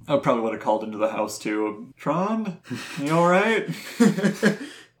I probably would have called into the house too. Trond? You alright?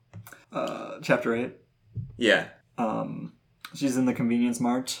 Chapter 8. Yeah. She's in the convenience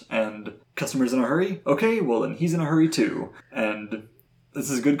mart, and customers in a hurry? Okay, well then he's in a hurry too. And this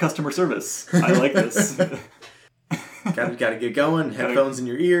is good customer service. I like this. Gotta get going. Headphones in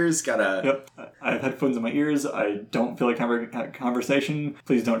your ears. Yep. I have headphones in my ears. I don't feel like having a conversation.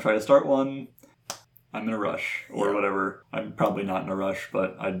 Please don't try to start one. I'm in a rush, or whatever. I'm probably not in a rush,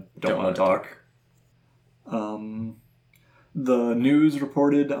 but I don't want to talk. The news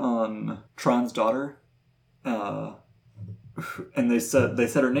reported on Trond's daughter, and they said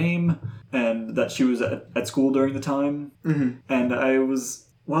her name, and that she was at school during the time. Mm-hmm. And I was,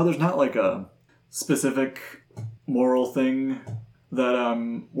 while there's not like a specific moral thing that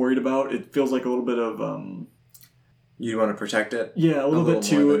I'm worried about, it feels like a little bit of You want to protect it? yeah, a little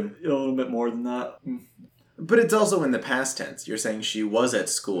bit more than that. But it's also in the past tense. You're saying she was at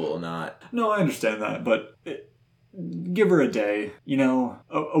school, not... No, I understand that, but give her a day,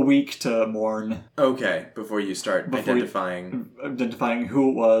 a week to mourn. Okay, before you start identifying who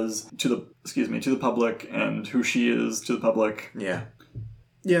it was to the public, and who she is to the public. Yeah.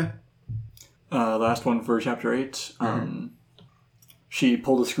 Yeah. Last one for Chapter 8. She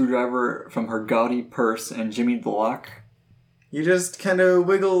pulled a screwdriver from her gaudy purse and jimmied the lock. You just kind of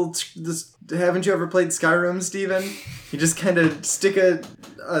wiggled this. Haven't you ever played Skyrim, Steven? You just kind of stick a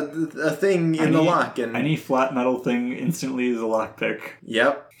thing in the lock and... Any flat metal thing instantly is a lockpick.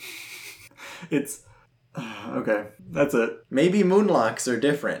 Yep. It's... okay, that's it. Maybe moonlocks are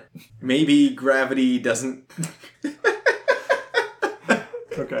different. Maybe gravity doesn't...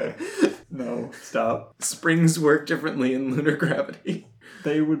 Okay. No, stop. Springs work differently in lunar gravity.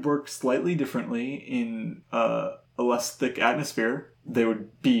 They would work slightly differently in a less thick atmosphere. They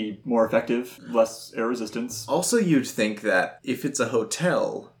would be more effective, less air resistance. Also, you'd think that if it's a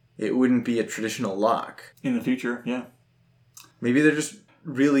hotel, it wouldn't be a traditional lock. In the future, yeah. Maybe they're just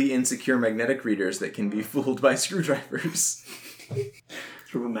really insecure magnetic readers that can be fooled by screwdrivers.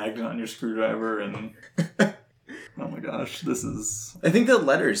 Sort of a magnet on your screwdriver and... Oh my gosh, this is... I think the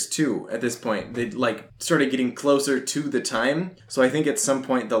letters, too, at this point, they started getting closer to the time. So I think at some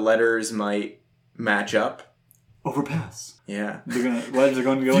point the letters might match up. Overpass. Yeah. Letters are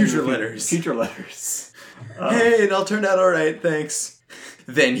going to go Future letters. Future letters. Hey, it all turned out alright, thanks.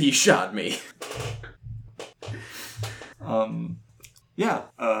 Then he shot me. Yeah,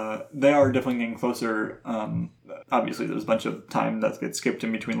 they are definitely getting closer. Obviously, there's a bunch of time that gets skipped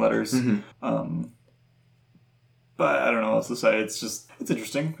in between letters. Mm-hmm. But I don't know what else to say. It's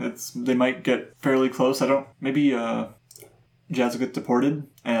interesting. They might get fairly close. Maybe Jazz will get deported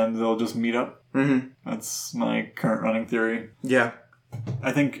and they'll just meet up. Mm-hmm. That's my current running theory. Yeah.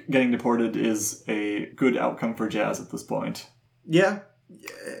 I think getting deported is a good outcome for Jazz at this point. Yeah.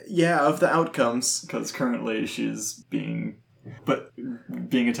 Yeah, of the outcomes. Because currently she's being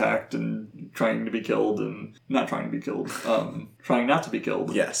attacked and trying to be killed and not trying to be killed. Trying not to be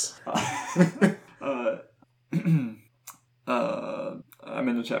killed. Yes. I I'm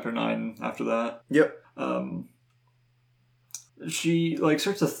into chapter 9 after that. Yep. She like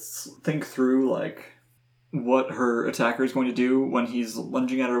starts to think through like what her attacker is going to do when he's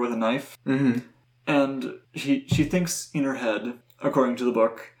lunging at her with a knife. Mm-hmm. And she thinks in her head, according to the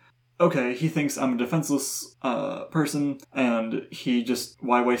book, okay, he thinks I'm a defenseless person, and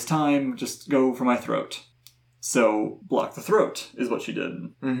why waste time? Just go for my throat. So block the throat is what she did.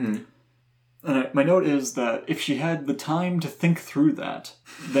 Mm-hmm. And my note is that if she had the time to think through that,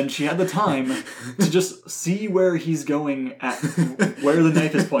 then she had the time to just see where he's going at where the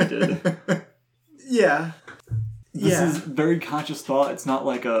knife is pointed. Yeah. This is very conscious thought. It's not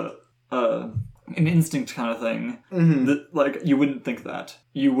like an instinct kind of thing. Mm-hmm. That, like, you wouldn't think that.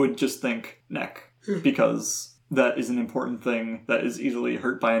 You would just think neck, because that is an important thing that is easily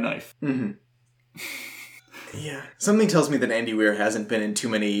hurt by a knife. Mm-hmm. Yeah. Something tells me that Andy Weir hasn't been in too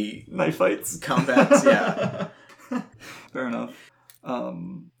many knife fights. Combats, yeah. Fair enough.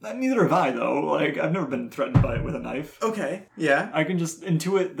 Neither have I, though. Like, I've never been threatened by it with a knife. Okay, yeah. I can just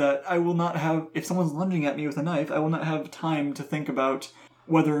intuit that I will not have, if someone's lunging at me with a knife, I will not have time to think about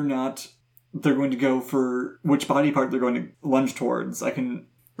whether or not they're going to go for which body part they're going to lunge towards. I can...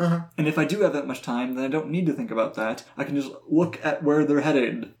 Uh-huh. And if I do have that much time, then I don't need to think about that. I can just look at where they're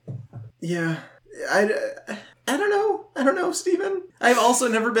headed. Yeah. I don't know. I don't know, Stephen. I've also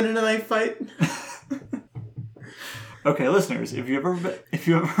never been in a knife fight. Okay, listeners, if you've ever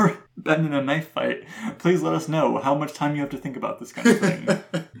been in a knife fight, please let us know how much time you have to think about this kind of thing.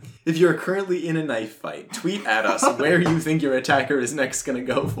 If you're currently in a knife fight, tweet at us where you think your attacker is next going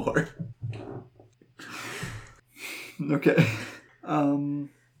to go for. Okay.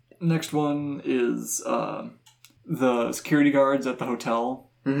 Next one is the security guards at the hotel.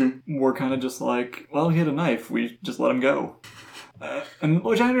 Mm-hmm. Were kind of just like, well, he had a knife. We just let him go. And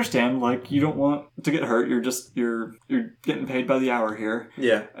which I understand. Like, you don't want to get hurt. You're getting paid by the hour here.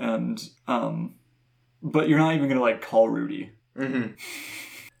 Yeah. And but you're not even gonna like call Rudy. Mm-hmm.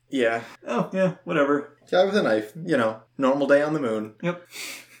 Yeah. Oh yeah, whatever. Guy with a knife. You know, normal day on the moon. Yep.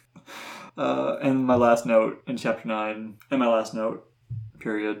 And my last note in chapter 9, and my last note,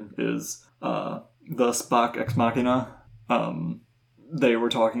 period, is the Spock Ex Machina. They were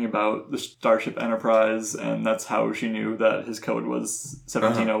talking about the Starship Enterprise, and that's how she knew that his code was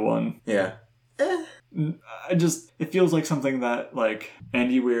 1701. Yeah. It feels like something that, like,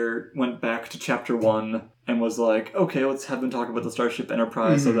 Andy Weir went back to chapter 1 and was like, okay, let's have them talk about the Starship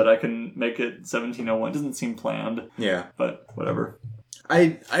Enterprise so that I can make it 1701. It doesn't seem planned. Yeah. But whatever.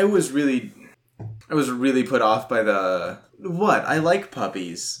 I was really put off by I like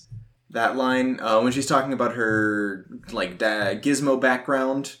puppies. That line, when she's talking about her, like, gizmo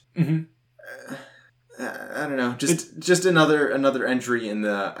background. Mm-hmm. I don't know. Just another entry in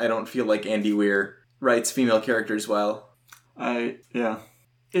the, I don't feel like Andy Weir writes female characters well. Yeah.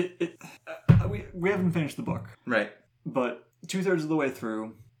 We haven't finished the book. Right. But 2/3 of the way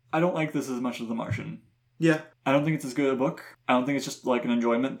through, I don't like this as much as The Martian. Yeah. I don't think it's as good a book. I don't think it's just, like, an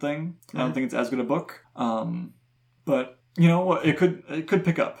enjoyment thing. I don't think it's as good a book. But... you know what? It could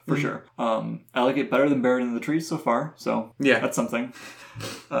pick up for sure. I like it better than Buried in the Trees so far, so yeah, that's something.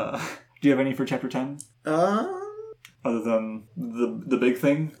 Do you have any for chapter 10? Other than the big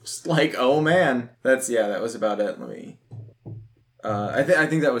thing? Just like, oh man, that was about it. Let me. I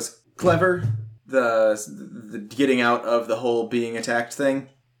think that was clever. The getting out of the whole being attacked thing.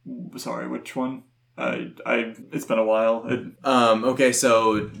 Sorry, which one? It's been a while. Okay,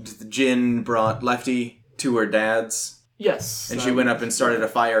 so Jin brought Lefty to her dad's. Yes. And she went up and started a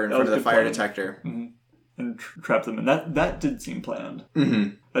fire in front of the fire detector. Mm-hmm. And trapped them in. That did seem planned.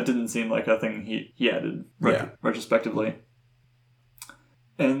 Mm-hmm. That didn't seem like a thing he added retrospectively.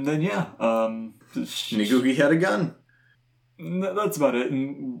 And then, Nigugi had a gun. That's about it.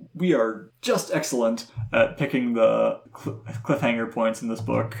 And we are just excellent at picking the cliffhanger points in this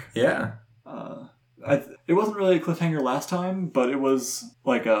book. Yeah. It wasn't really a cliffhanger last time, but it was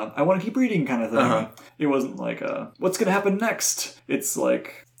like a I want to keep reading kind of thing. Uh-huh. It wasn't like a what's going to happen next? It's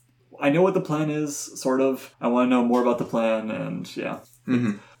like I know what the plan is, sort of. I want to know more about the plan, and yeah.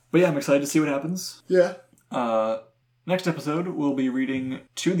 Mm-hmm. But yeah, I'm excited to see what happens. Yeah. Next episode, we'll be reading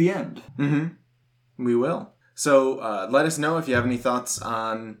To the End. Mm-hmm. We will. So let us know if you have any thoughts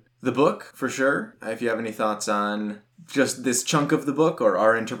on the book, for sure. If you have any thoughts on just this chunk of the book or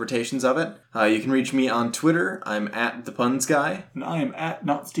our interpretations of it. You can reach me on Twitter. I'm at The Puns Guy. And I am at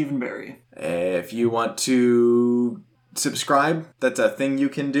Not Stephen Barry. If you want to subscribe, that's a thing you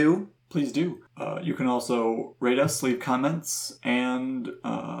can do. Please do. You can also rate us, leave comments, and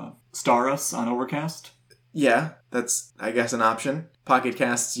star us on Overcast. Yeah, that's, I guess, an option. Pocket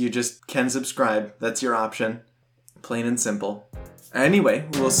Casts, you just can subscribe. That's your option. Plain and simple. Anyway,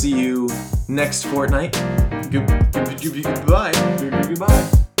 we'll see you next fortnight. Goodbye. Goodbye.